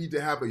ability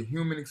to have a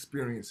human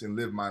experience and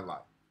live my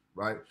life,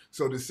 right?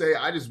 So to say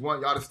I just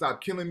want y'all to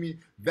stop killing me,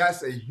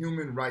 that's a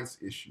human rights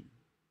issue.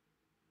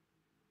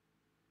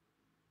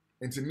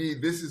 And to me,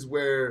 this is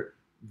where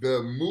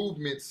the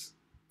movements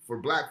for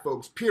Black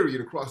folks,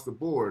 period, across the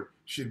board,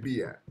 should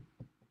be at.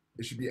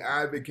 It should be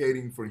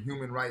advocating for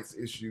human rights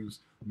issues,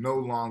 no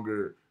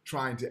longer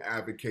trying to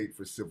advocate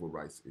for civil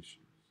rights issues.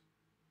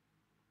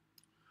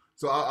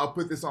 So I'll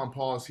put this on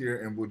pause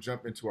here and we'll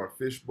jump into our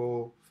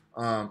fishbowl.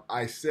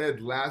 I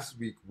said last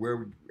week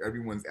where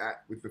everyone's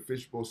at with the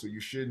fishbowl, so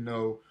you should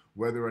know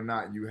whether or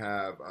not you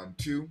have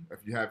two. If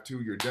you have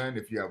two, you're done.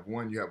 If you have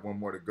one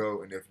more to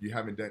go. And if you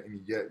haven't done any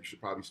yet, you should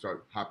probably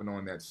start hopping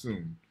on that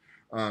soon.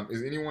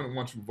 Is anyone who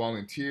wants to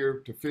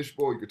volunteer to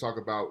fishbowl? You could talk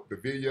about the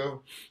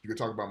video, you could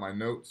talk about my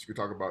notes, you could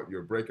talk about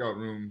your breakout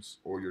rooms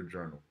or your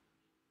journal.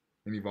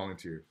 Any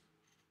volunteers?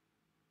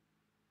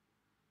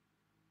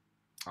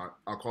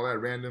 I'll call that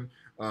random.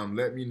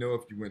 Let me know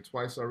if you went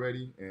twice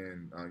already,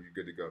 and you're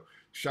good to go.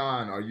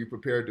 Sean, are you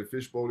prepared to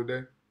fishbowl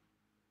today?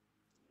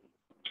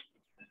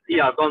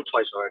 Yeah, I've gone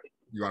twice already.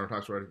 You gone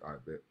twice already? All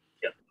right, bet.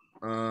 Yep.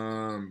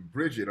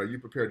 Bridget, are you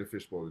prepared to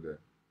fishbowl today?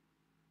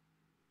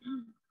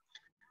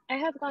 I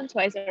have gone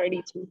twice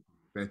already too.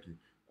 Thank you.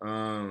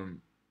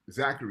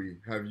 Zachary,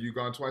 have you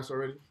gone twice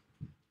already?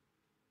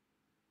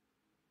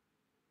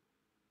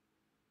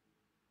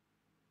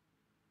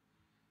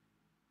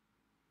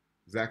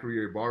 Zachary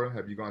or Ibarra,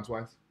 have you gone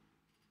twice?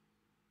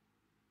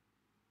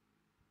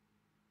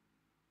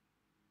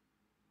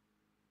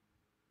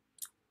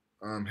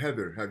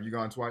 Heather, have you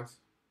gone twice?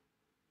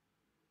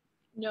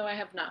 No, I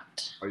have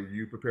not. Are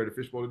you prepared to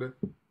fishbowl today?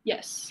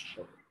 Yes.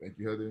 Okay, thank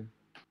you, Heather.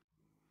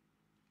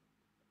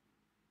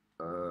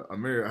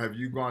 Amir, have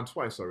you gone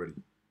twice already?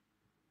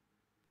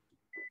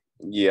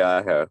 Yeah,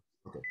 I have.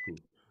 Okay,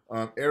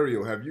 cool.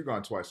 Ariel, have you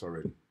gone twice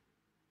already?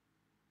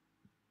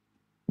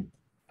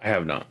 I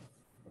have not.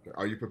 Okay,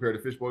 are you prepared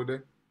to fishbowl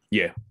today?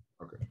 Yeah.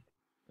 Okay,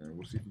 and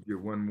we'll see if you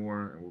get one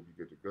more, and we'll be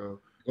good to go.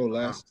 Go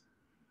last.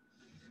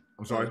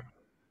 I'm sorry.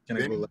 Can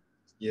I go last?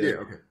 Yeah.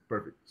 Okay.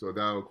 Perfect. So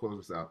that'll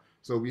close us out.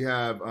 So we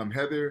have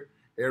Heather,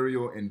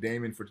 Ariel, and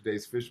Damon for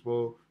today's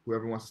fishbowl.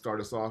 Whoever wants to start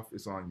us off,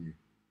 it's on you.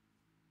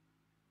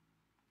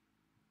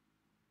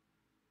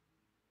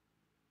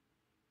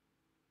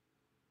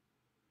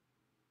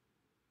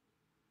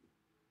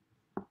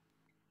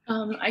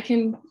 I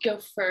can go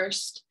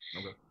first.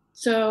 Okay.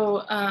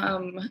 So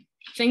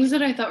things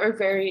that I thought were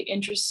very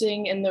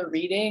interesting in the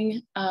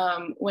reading,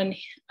 when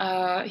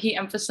he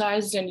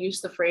emphasized and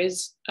used the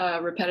phrase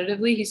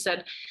repetitively, he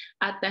said,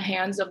 "at the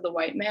hands of the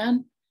white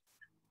man."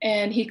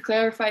 And he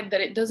clarified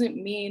that it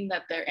doesn't mean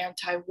that they're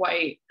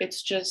anti-white,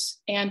 it's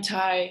just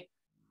anti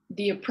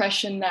the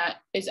oppression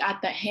that is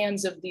at the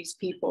hands of these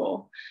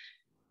people.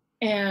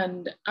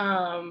 And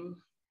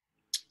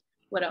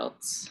what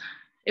else?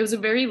 It was a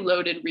very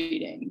loaded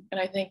reading. And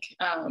I think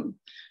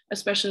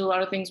especially a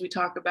lot of things we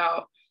talk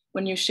about,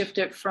 when you shift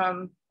it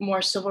from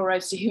more civil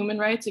rights to human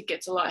rights, it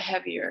gets a lot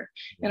heavier.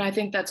 And I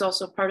think that's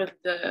also part of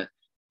the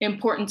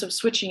importance of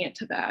switching it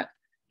to that.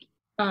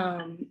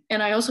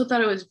 And I also thought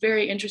it was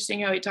very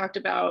interesting how he talked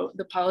about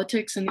the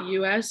politics in the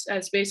US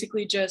as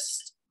basically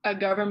just a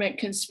government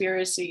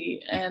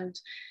conspiracy, and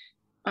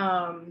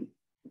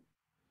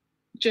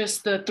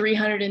just the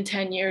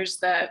 310 years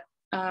that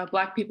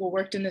Black people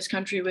worked in this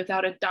country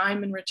without a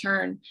dime in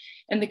return,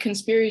 and the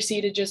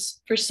conspiracy to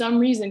just, for some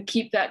reason,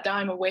 keep that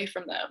dime away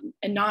from them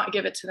and not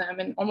give it to them,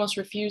 and almost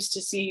refuse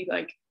to see,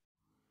 like,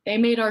 they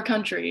made our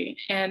country.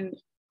 And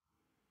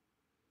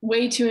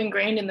way too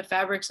ingrained in the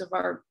fabrics of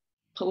our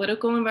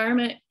political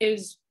environment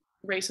is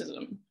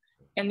racism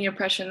and the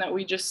oppression that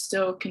we just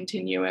still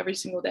continue every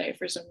single day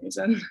for some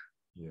reason.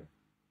 Yeah.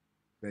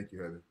 Thank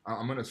you, Heather.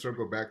 I'm going to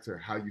circle back to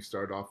how you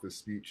started off this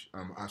speech.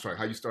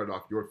 How you started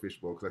off your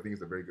fishbowl, because I think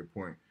it's a very good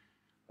point.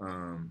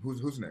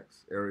 Who's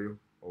next, Ariel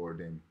or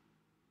Damien?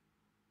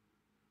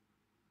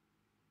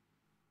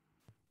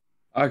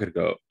 I could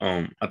go.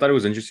 I thought it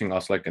was interesting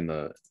also, like in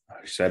the,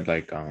 you said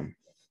like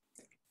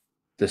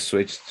the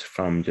switch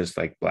from just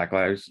like Black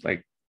Lives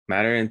like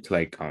Matter into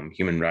like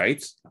human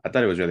rights. I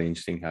thought it was really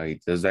interesting how he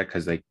does that,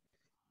 because like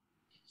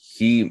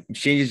he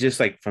changes just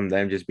like from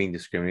them just being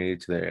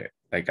discriminated to their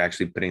like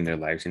actually putting their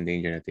lives in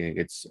danger. And I think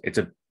it's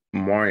a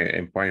more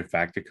important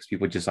factor, because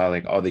people just saw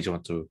like, oh, they just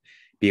want to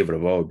be able to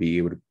vote, be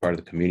able to be part of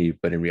the community,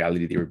 but in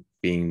reality they were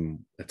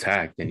being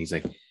attacked. And he's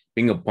like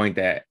being a point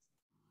that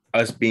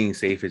us being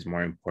safe is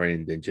more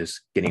important than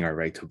just getting our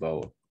right to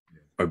vote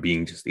or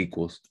being just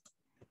equals.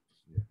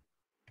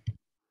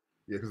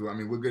 Yeah, because I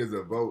mean, what good is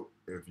a vote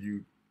if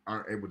you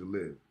aren't able to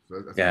live?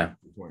 So that's yeah. a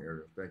good point,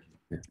 Ariel. Thank you.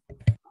 Yeah.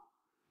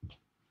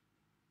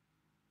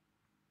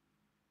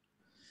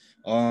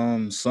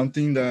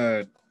 Something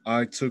that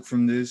I took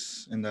from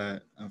this, and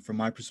that from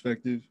my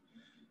perspective,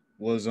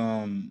 was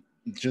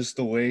just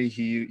the way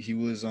he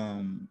was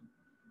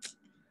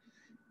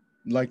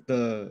like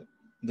the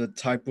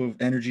type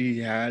of energy he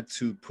had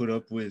to put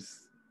up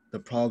with the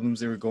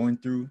problems they were going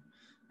through,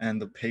 and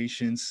the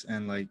patience,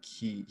 and like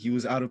he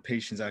was out of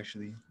patience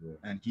actually. Yeah.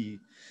 And he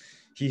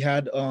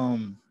had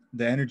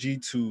the energy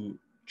to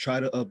try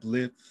to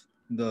uplift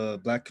the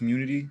Black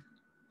community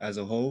as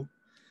a whole,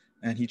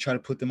 and he tried to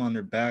put them on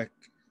their back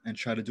and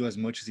try to do as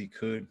much as he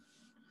could.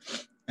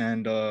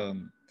 And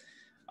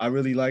I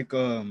really like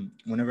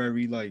whenever I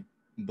read like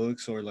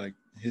books or like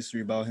history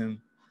about him,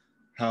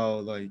 how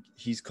like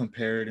he's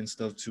compared and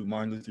stuff to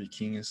Martin Luther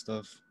King and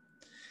stuff.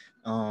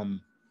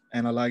 Um,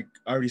 and I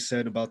already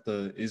said about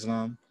the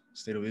Islam,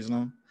 state of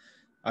Islam.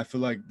 I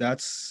feel like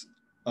that's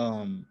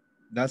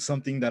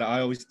something that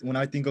I always, when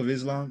I think of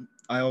Islam,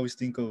 I always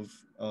think of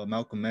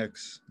Malcolm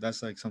X.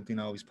 That's like something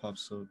that always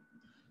pops up.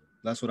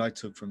 That's what I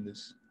took from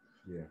this.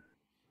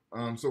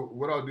 Yeah. So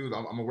what I'll do is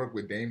I'm gonna work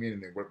with Damien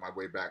and then work my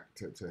way back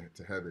to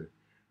Heather.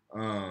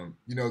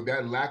 You know,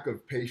 that lack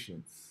of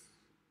patience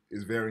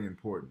is very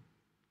important,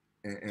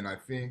 and I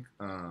think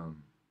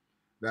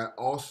that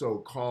also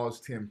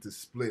caused him to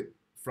split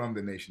from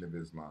the Nation of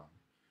Islam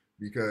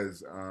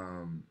because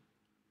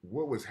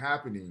what was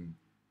happening.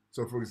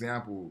 So, for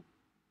example,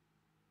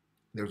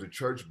 there was a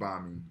church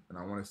bombing, and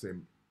I want to say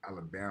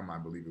Alabama, I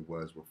believe it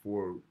was, where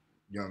 4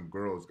 young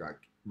girls got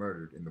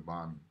murdered in the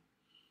bombing,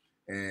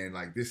 and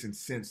like this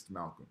incensed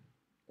Malcolm,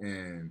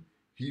 and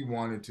he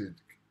wanted to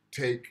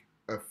take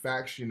a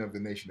faction of the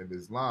Nation of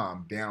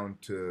Islam down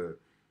to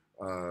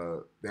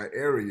that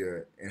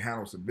area and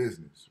handle some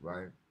business,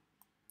 right?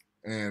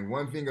 And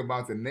one thing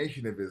about the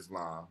Nation of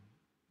Islam,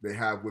 they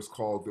have what's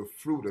called the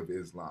Fruit of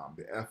Islam,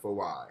 the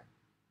FOI.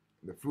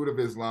 The Fruit of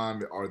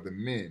Islam are the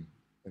men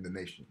in the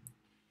nation.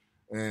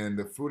 And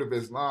the Fruit of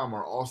Islam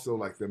are also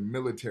like the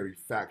military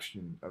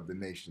faction of the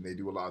nation. They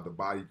do a lot of the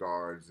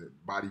bodyguards,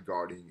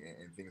 bodyguarding,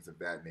 and things of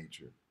that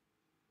nature.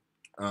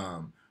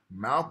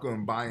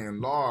 Malcolm, by and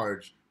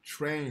large,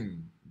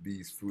 trained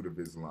these Fruit of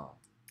Islam,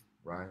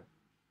 right?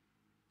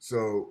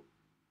 So,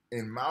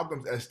 in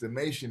Malcolm's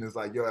estimation, it's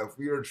like, yo, if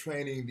we are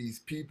training these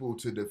people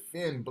to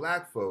defend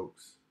black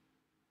folks,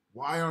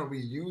 why aren't we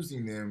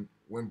using them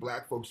when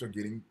black folks are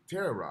getting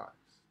terrorized?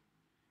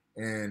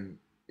 And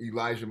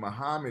Elijah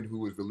Muhammad, who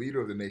was the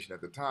leader of the nation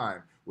at the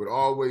time, would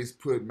always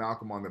put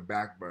Malcolm on the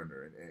back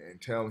burner and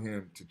tell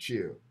him to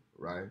chill,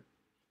 right?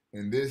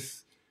 And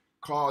this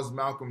caused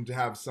Malcolm to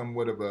have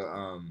somewhat of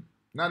a,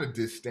 not a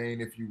disdain,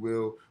 if you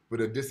will,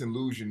 but a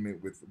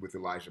disillusionment with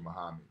Elijah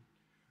Muhammad.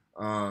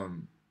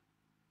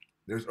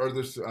 There's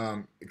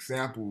other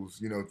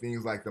examples, you know,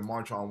 things like the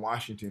March on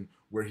Washington,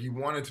 where he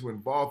wanted to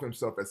involve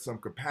himself at some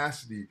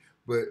capacity,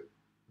 but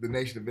the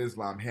Nation of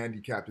Islam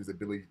handicapped his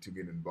ability to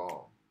get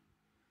involved.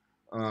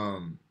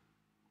 And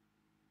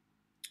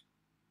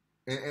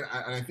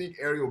I think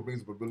Ariel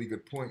brings up a really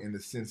good point in the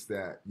sense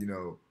that, you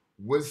know,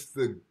 what's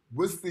the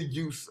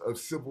use of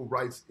civil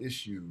rights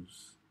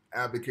issues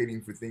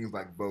advocating for things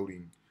like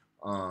voting,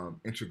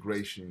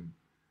 integration,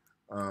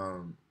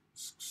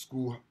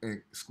 school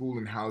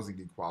and housing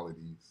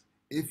equalities,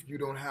 if you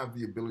don't have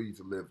the ability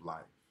to live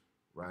life,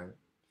 right?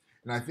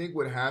 And I think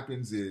what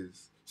happens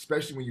is,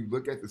 especially when you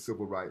look at the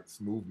civil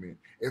rights movement,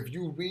 if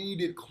you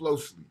read it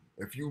closely,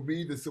 if you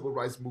read the civil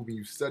rights movement,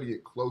 you study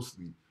it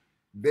closely,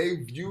 they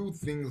view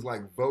things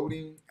like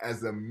voting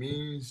as a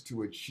means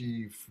to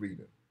achieve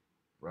freedom,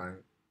 right?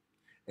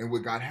 And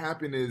what got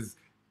happened is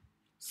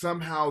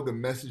somehow the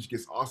message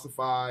gets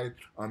ossified,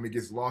 it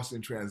gets lost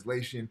in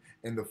translation,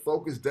 and the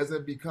focus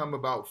doesn't become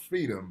about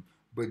freedom,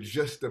 but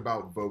just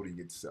about voting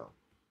itself,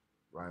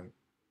 right?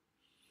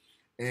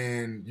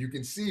 And you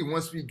can see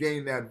once we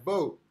gain that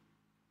vote,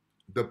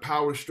 the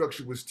power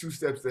structure was 2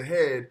 steps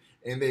ahead,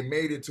 and they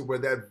made it to where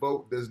that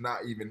vote does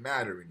not even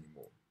matter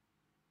anymore,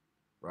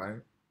 right?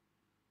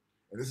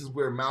 And this is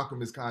where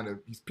Malcolm is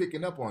he's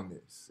picking up on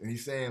this. And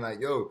he's saying like,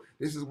 yo,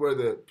 this is where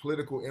the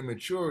political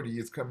immaturity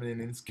is coming in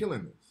and it's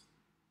killing us.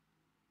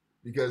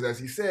 Because as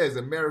he says,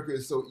 America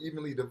is so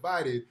evenly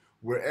divided,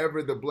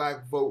 wherever the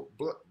black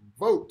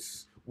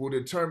votes will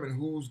determine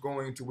who's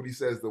going to what he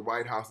says, the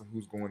White House, and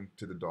who's going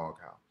to the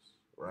doghouse,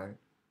 right?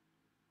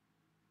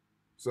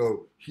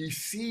 So he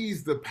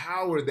sees the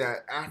power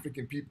that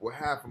African people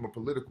have from a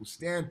political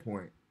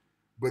standpoint,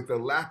 but the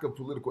lack of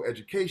political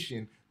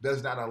education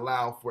does not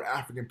allow for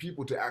African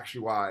people to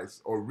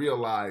actualize or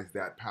realize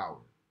that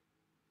power,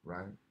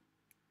 right?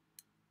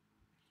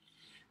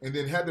 And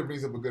then Heather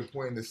brings up a good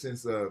point in the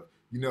sense of,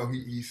 you know,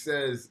 he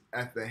says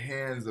at the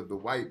hands of the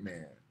white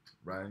man,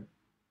 right?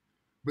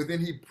 But then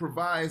he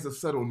provides a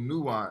subtle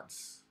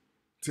nuance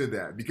to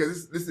that,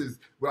 because this is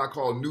what I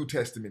call New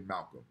Testament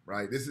Malcolm,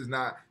 right? This is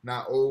not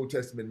Old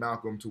Testament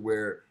Malcolm to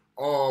where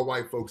all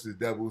white folks is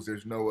devils.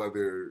 There's no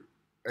other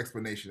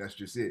explanation. That's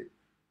just it.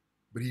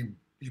 But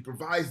he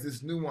provides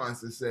this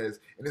nuance that says,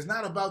 and it's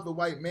not about the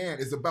white man.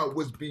 It's about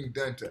what's being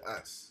done to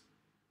us,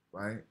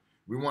 right?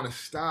 We want to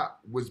stop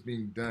what's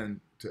being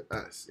done to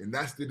us. And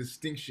that's the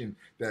distinction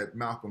that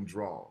Malcolm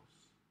draws,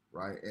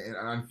 right? And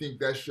I think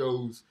that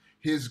shows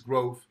his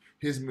growth,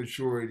 his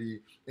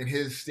maturity, and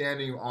his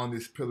standing on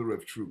this pillar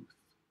of truth,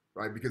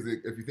 right? Because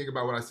if you think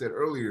about what I said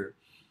earlier,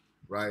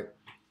 right,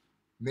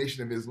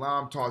 Nation of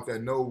Islam taught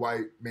that no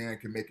white man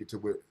can make it to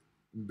what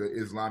the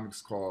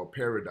Islamics call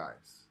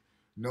paradise.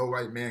 No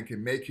white man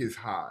can make his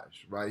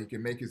Hajj, right? He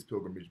can make his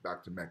pilgrimage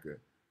back to Mecca.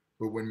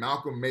 But when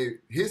Malcolm made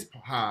his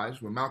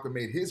Hajj, when Malcolm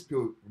made his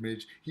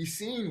pilgrimage, he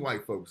seen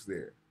white folks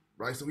there,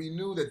 right? So he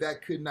knew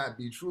that could not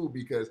be true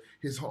because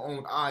his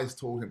own eyes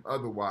told him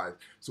otherwise.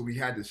 So he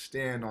had to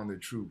stand on the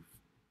truth,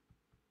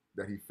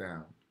 that he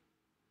found.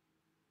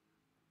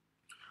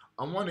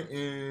 I want to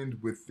end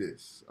with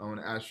this. I want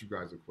to ask you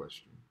guys a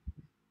question.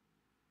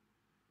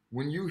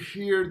 When you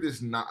hear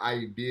this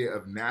idea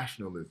of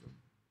nationalism,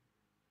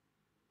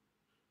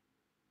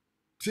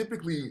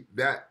 typically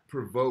that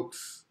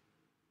provokes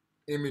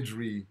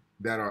imagery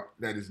that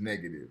is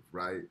negative,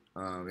 right?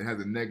 It has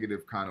a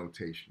negative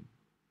connotation.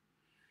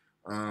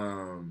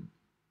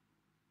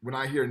 When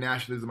I hear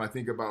nationalism, I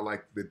think about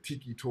like the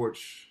Tiki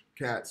Torch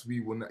cats.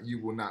 You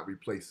will not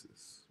replace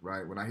us,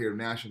 right? When I hear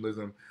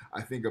nationalism,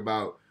 I think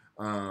about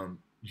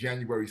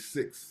January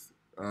 6th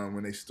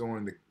when they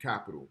stormed the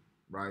Capitol,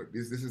 right?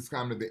 This is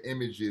kind of the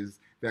images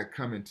that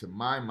come into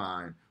my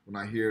mind when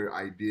I hear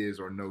ideas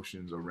or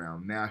notions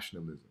around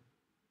nationalism.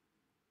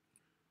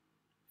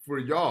 For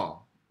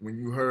y'all, when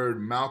you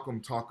heard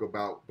Malcolm talk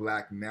about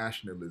Black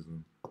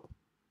nationalism,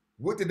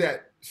 what did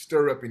that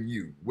stir up in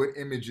you? What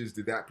images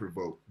did that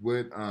provoke?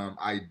 What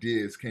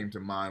ideas came to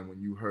mind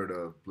when you heard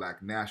of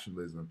Black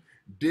nationalism?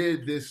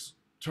 Did this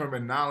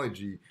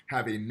terminology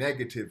have a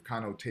negative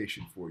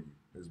connotation for you,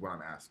 is what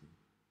I'm asking.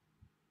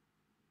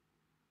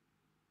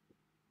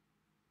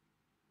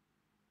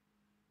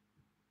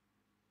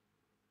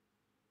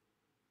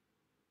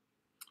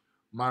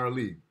 Myra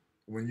Lee,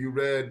 when you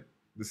read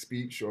the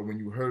speech or when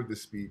you heard the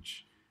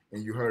speech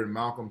and you heard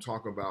Malcolm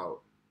talk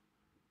about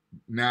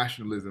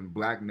nationalism,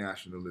 Black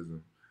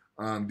nationalism,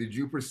 did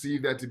you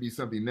perceive that to be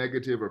something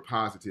negative or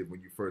positive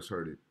when you first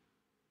heard it?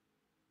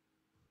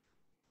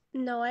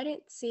 No, I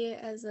didn't see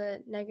it as a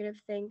negative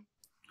thing.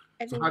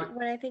 I think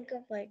when I think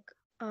of like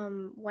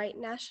white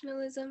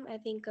nationalism, I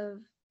think of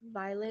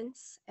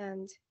violence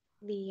and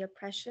the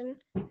oppression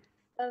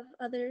of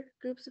other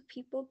groups of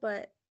people.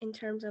 But in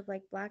terms of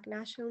like Black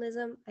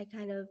nationalism,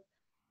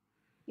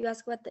 you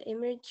ask what the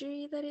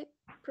imagery that it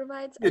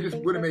provides. Yeah, just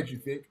what it made you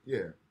think.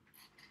 Yeah.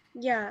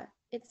 Yeah,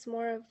 it's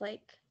more of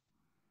like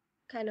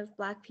kind of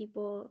Black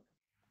people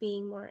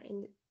being more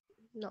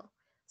no,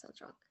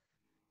 sounds wrong.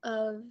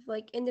 Of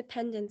like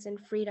independence and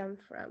freedom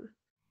from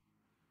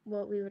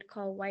what we would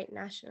call white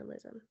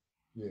nationalism.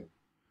 Yeah.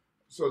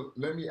 So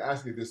let me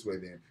ask it this way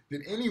then.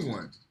 Did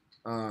anyone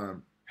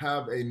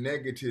have a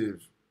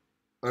negative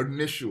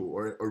initial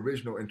or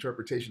original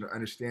interpretation or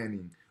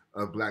understanding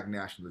of Black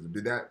nationalism?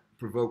 Did that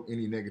provoke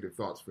any negative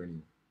thoughts for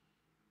anyone?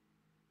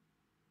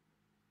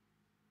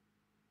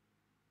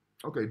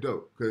 Okay,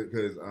 dope.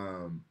 Because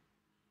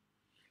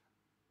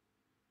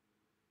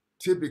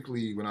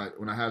typically when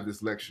I have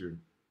this lecture,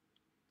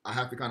 I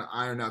have to kind of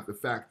iron out the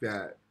fact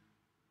that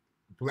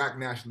Black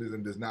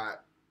nationalism does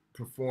not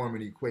perform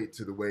and equate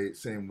to the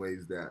same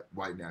ways that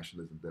white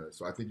nationalism does.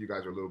 So I think you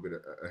guys are a little bit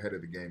ahead of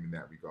the game in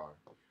that regard.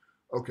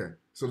 Okay,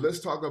 so let's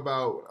talk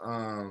about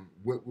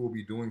what we'll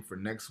be doing for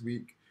next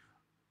week.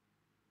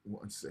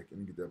 1 second, let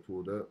me get that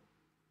pulled up.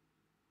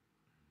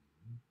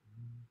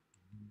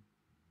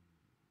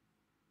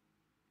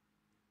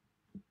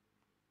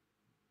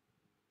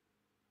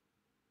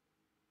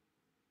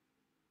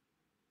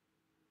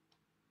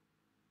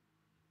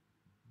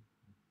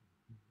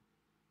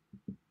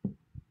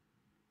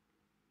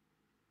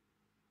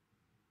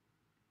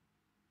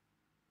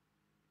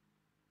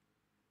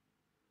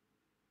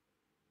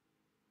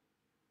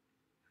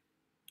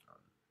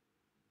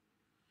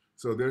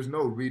 So there's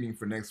no reading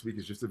for next week.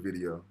 It's just a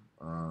video.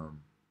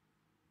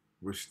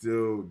 We're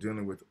still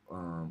dealing with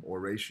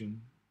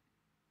oration.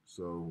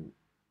 So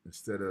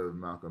instead of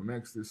Malcolm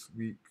X this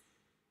week,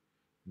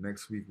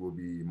 next week will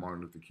be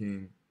Martin Luther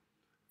King.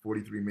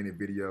 43-minute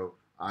video.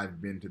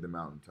 I've been to the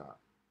mountaintop.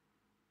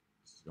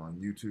 It's on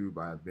YouTube.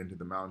 I've been to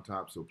the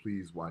mountaintop. So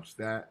please watch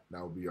that.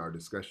 That will be our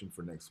discussion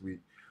for next week.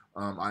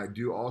 I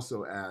do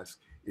also ask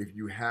if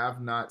you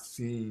have not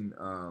seen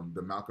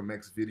the Malcolm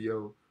X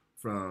video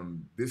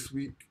from this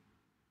week,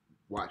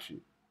 watch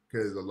it,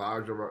 because a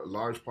large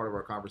part of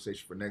our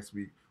conversation for next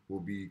week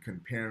will be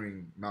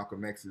comparing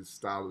Malcolm X's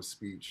style of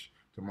speech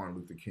to Martin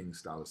Luther King's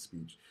style of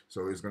speech.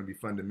 So it's going to be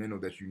fundamental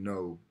that you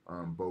know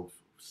both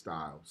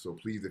styles. So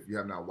please, if you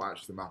have not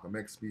watched the Malcolm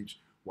X speech,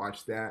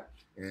 watch that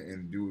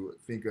and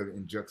think of it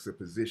in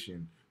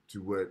juxtaposition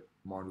to what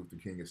Martin Luther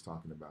King is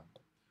talking about.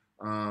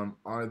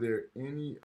 Are there any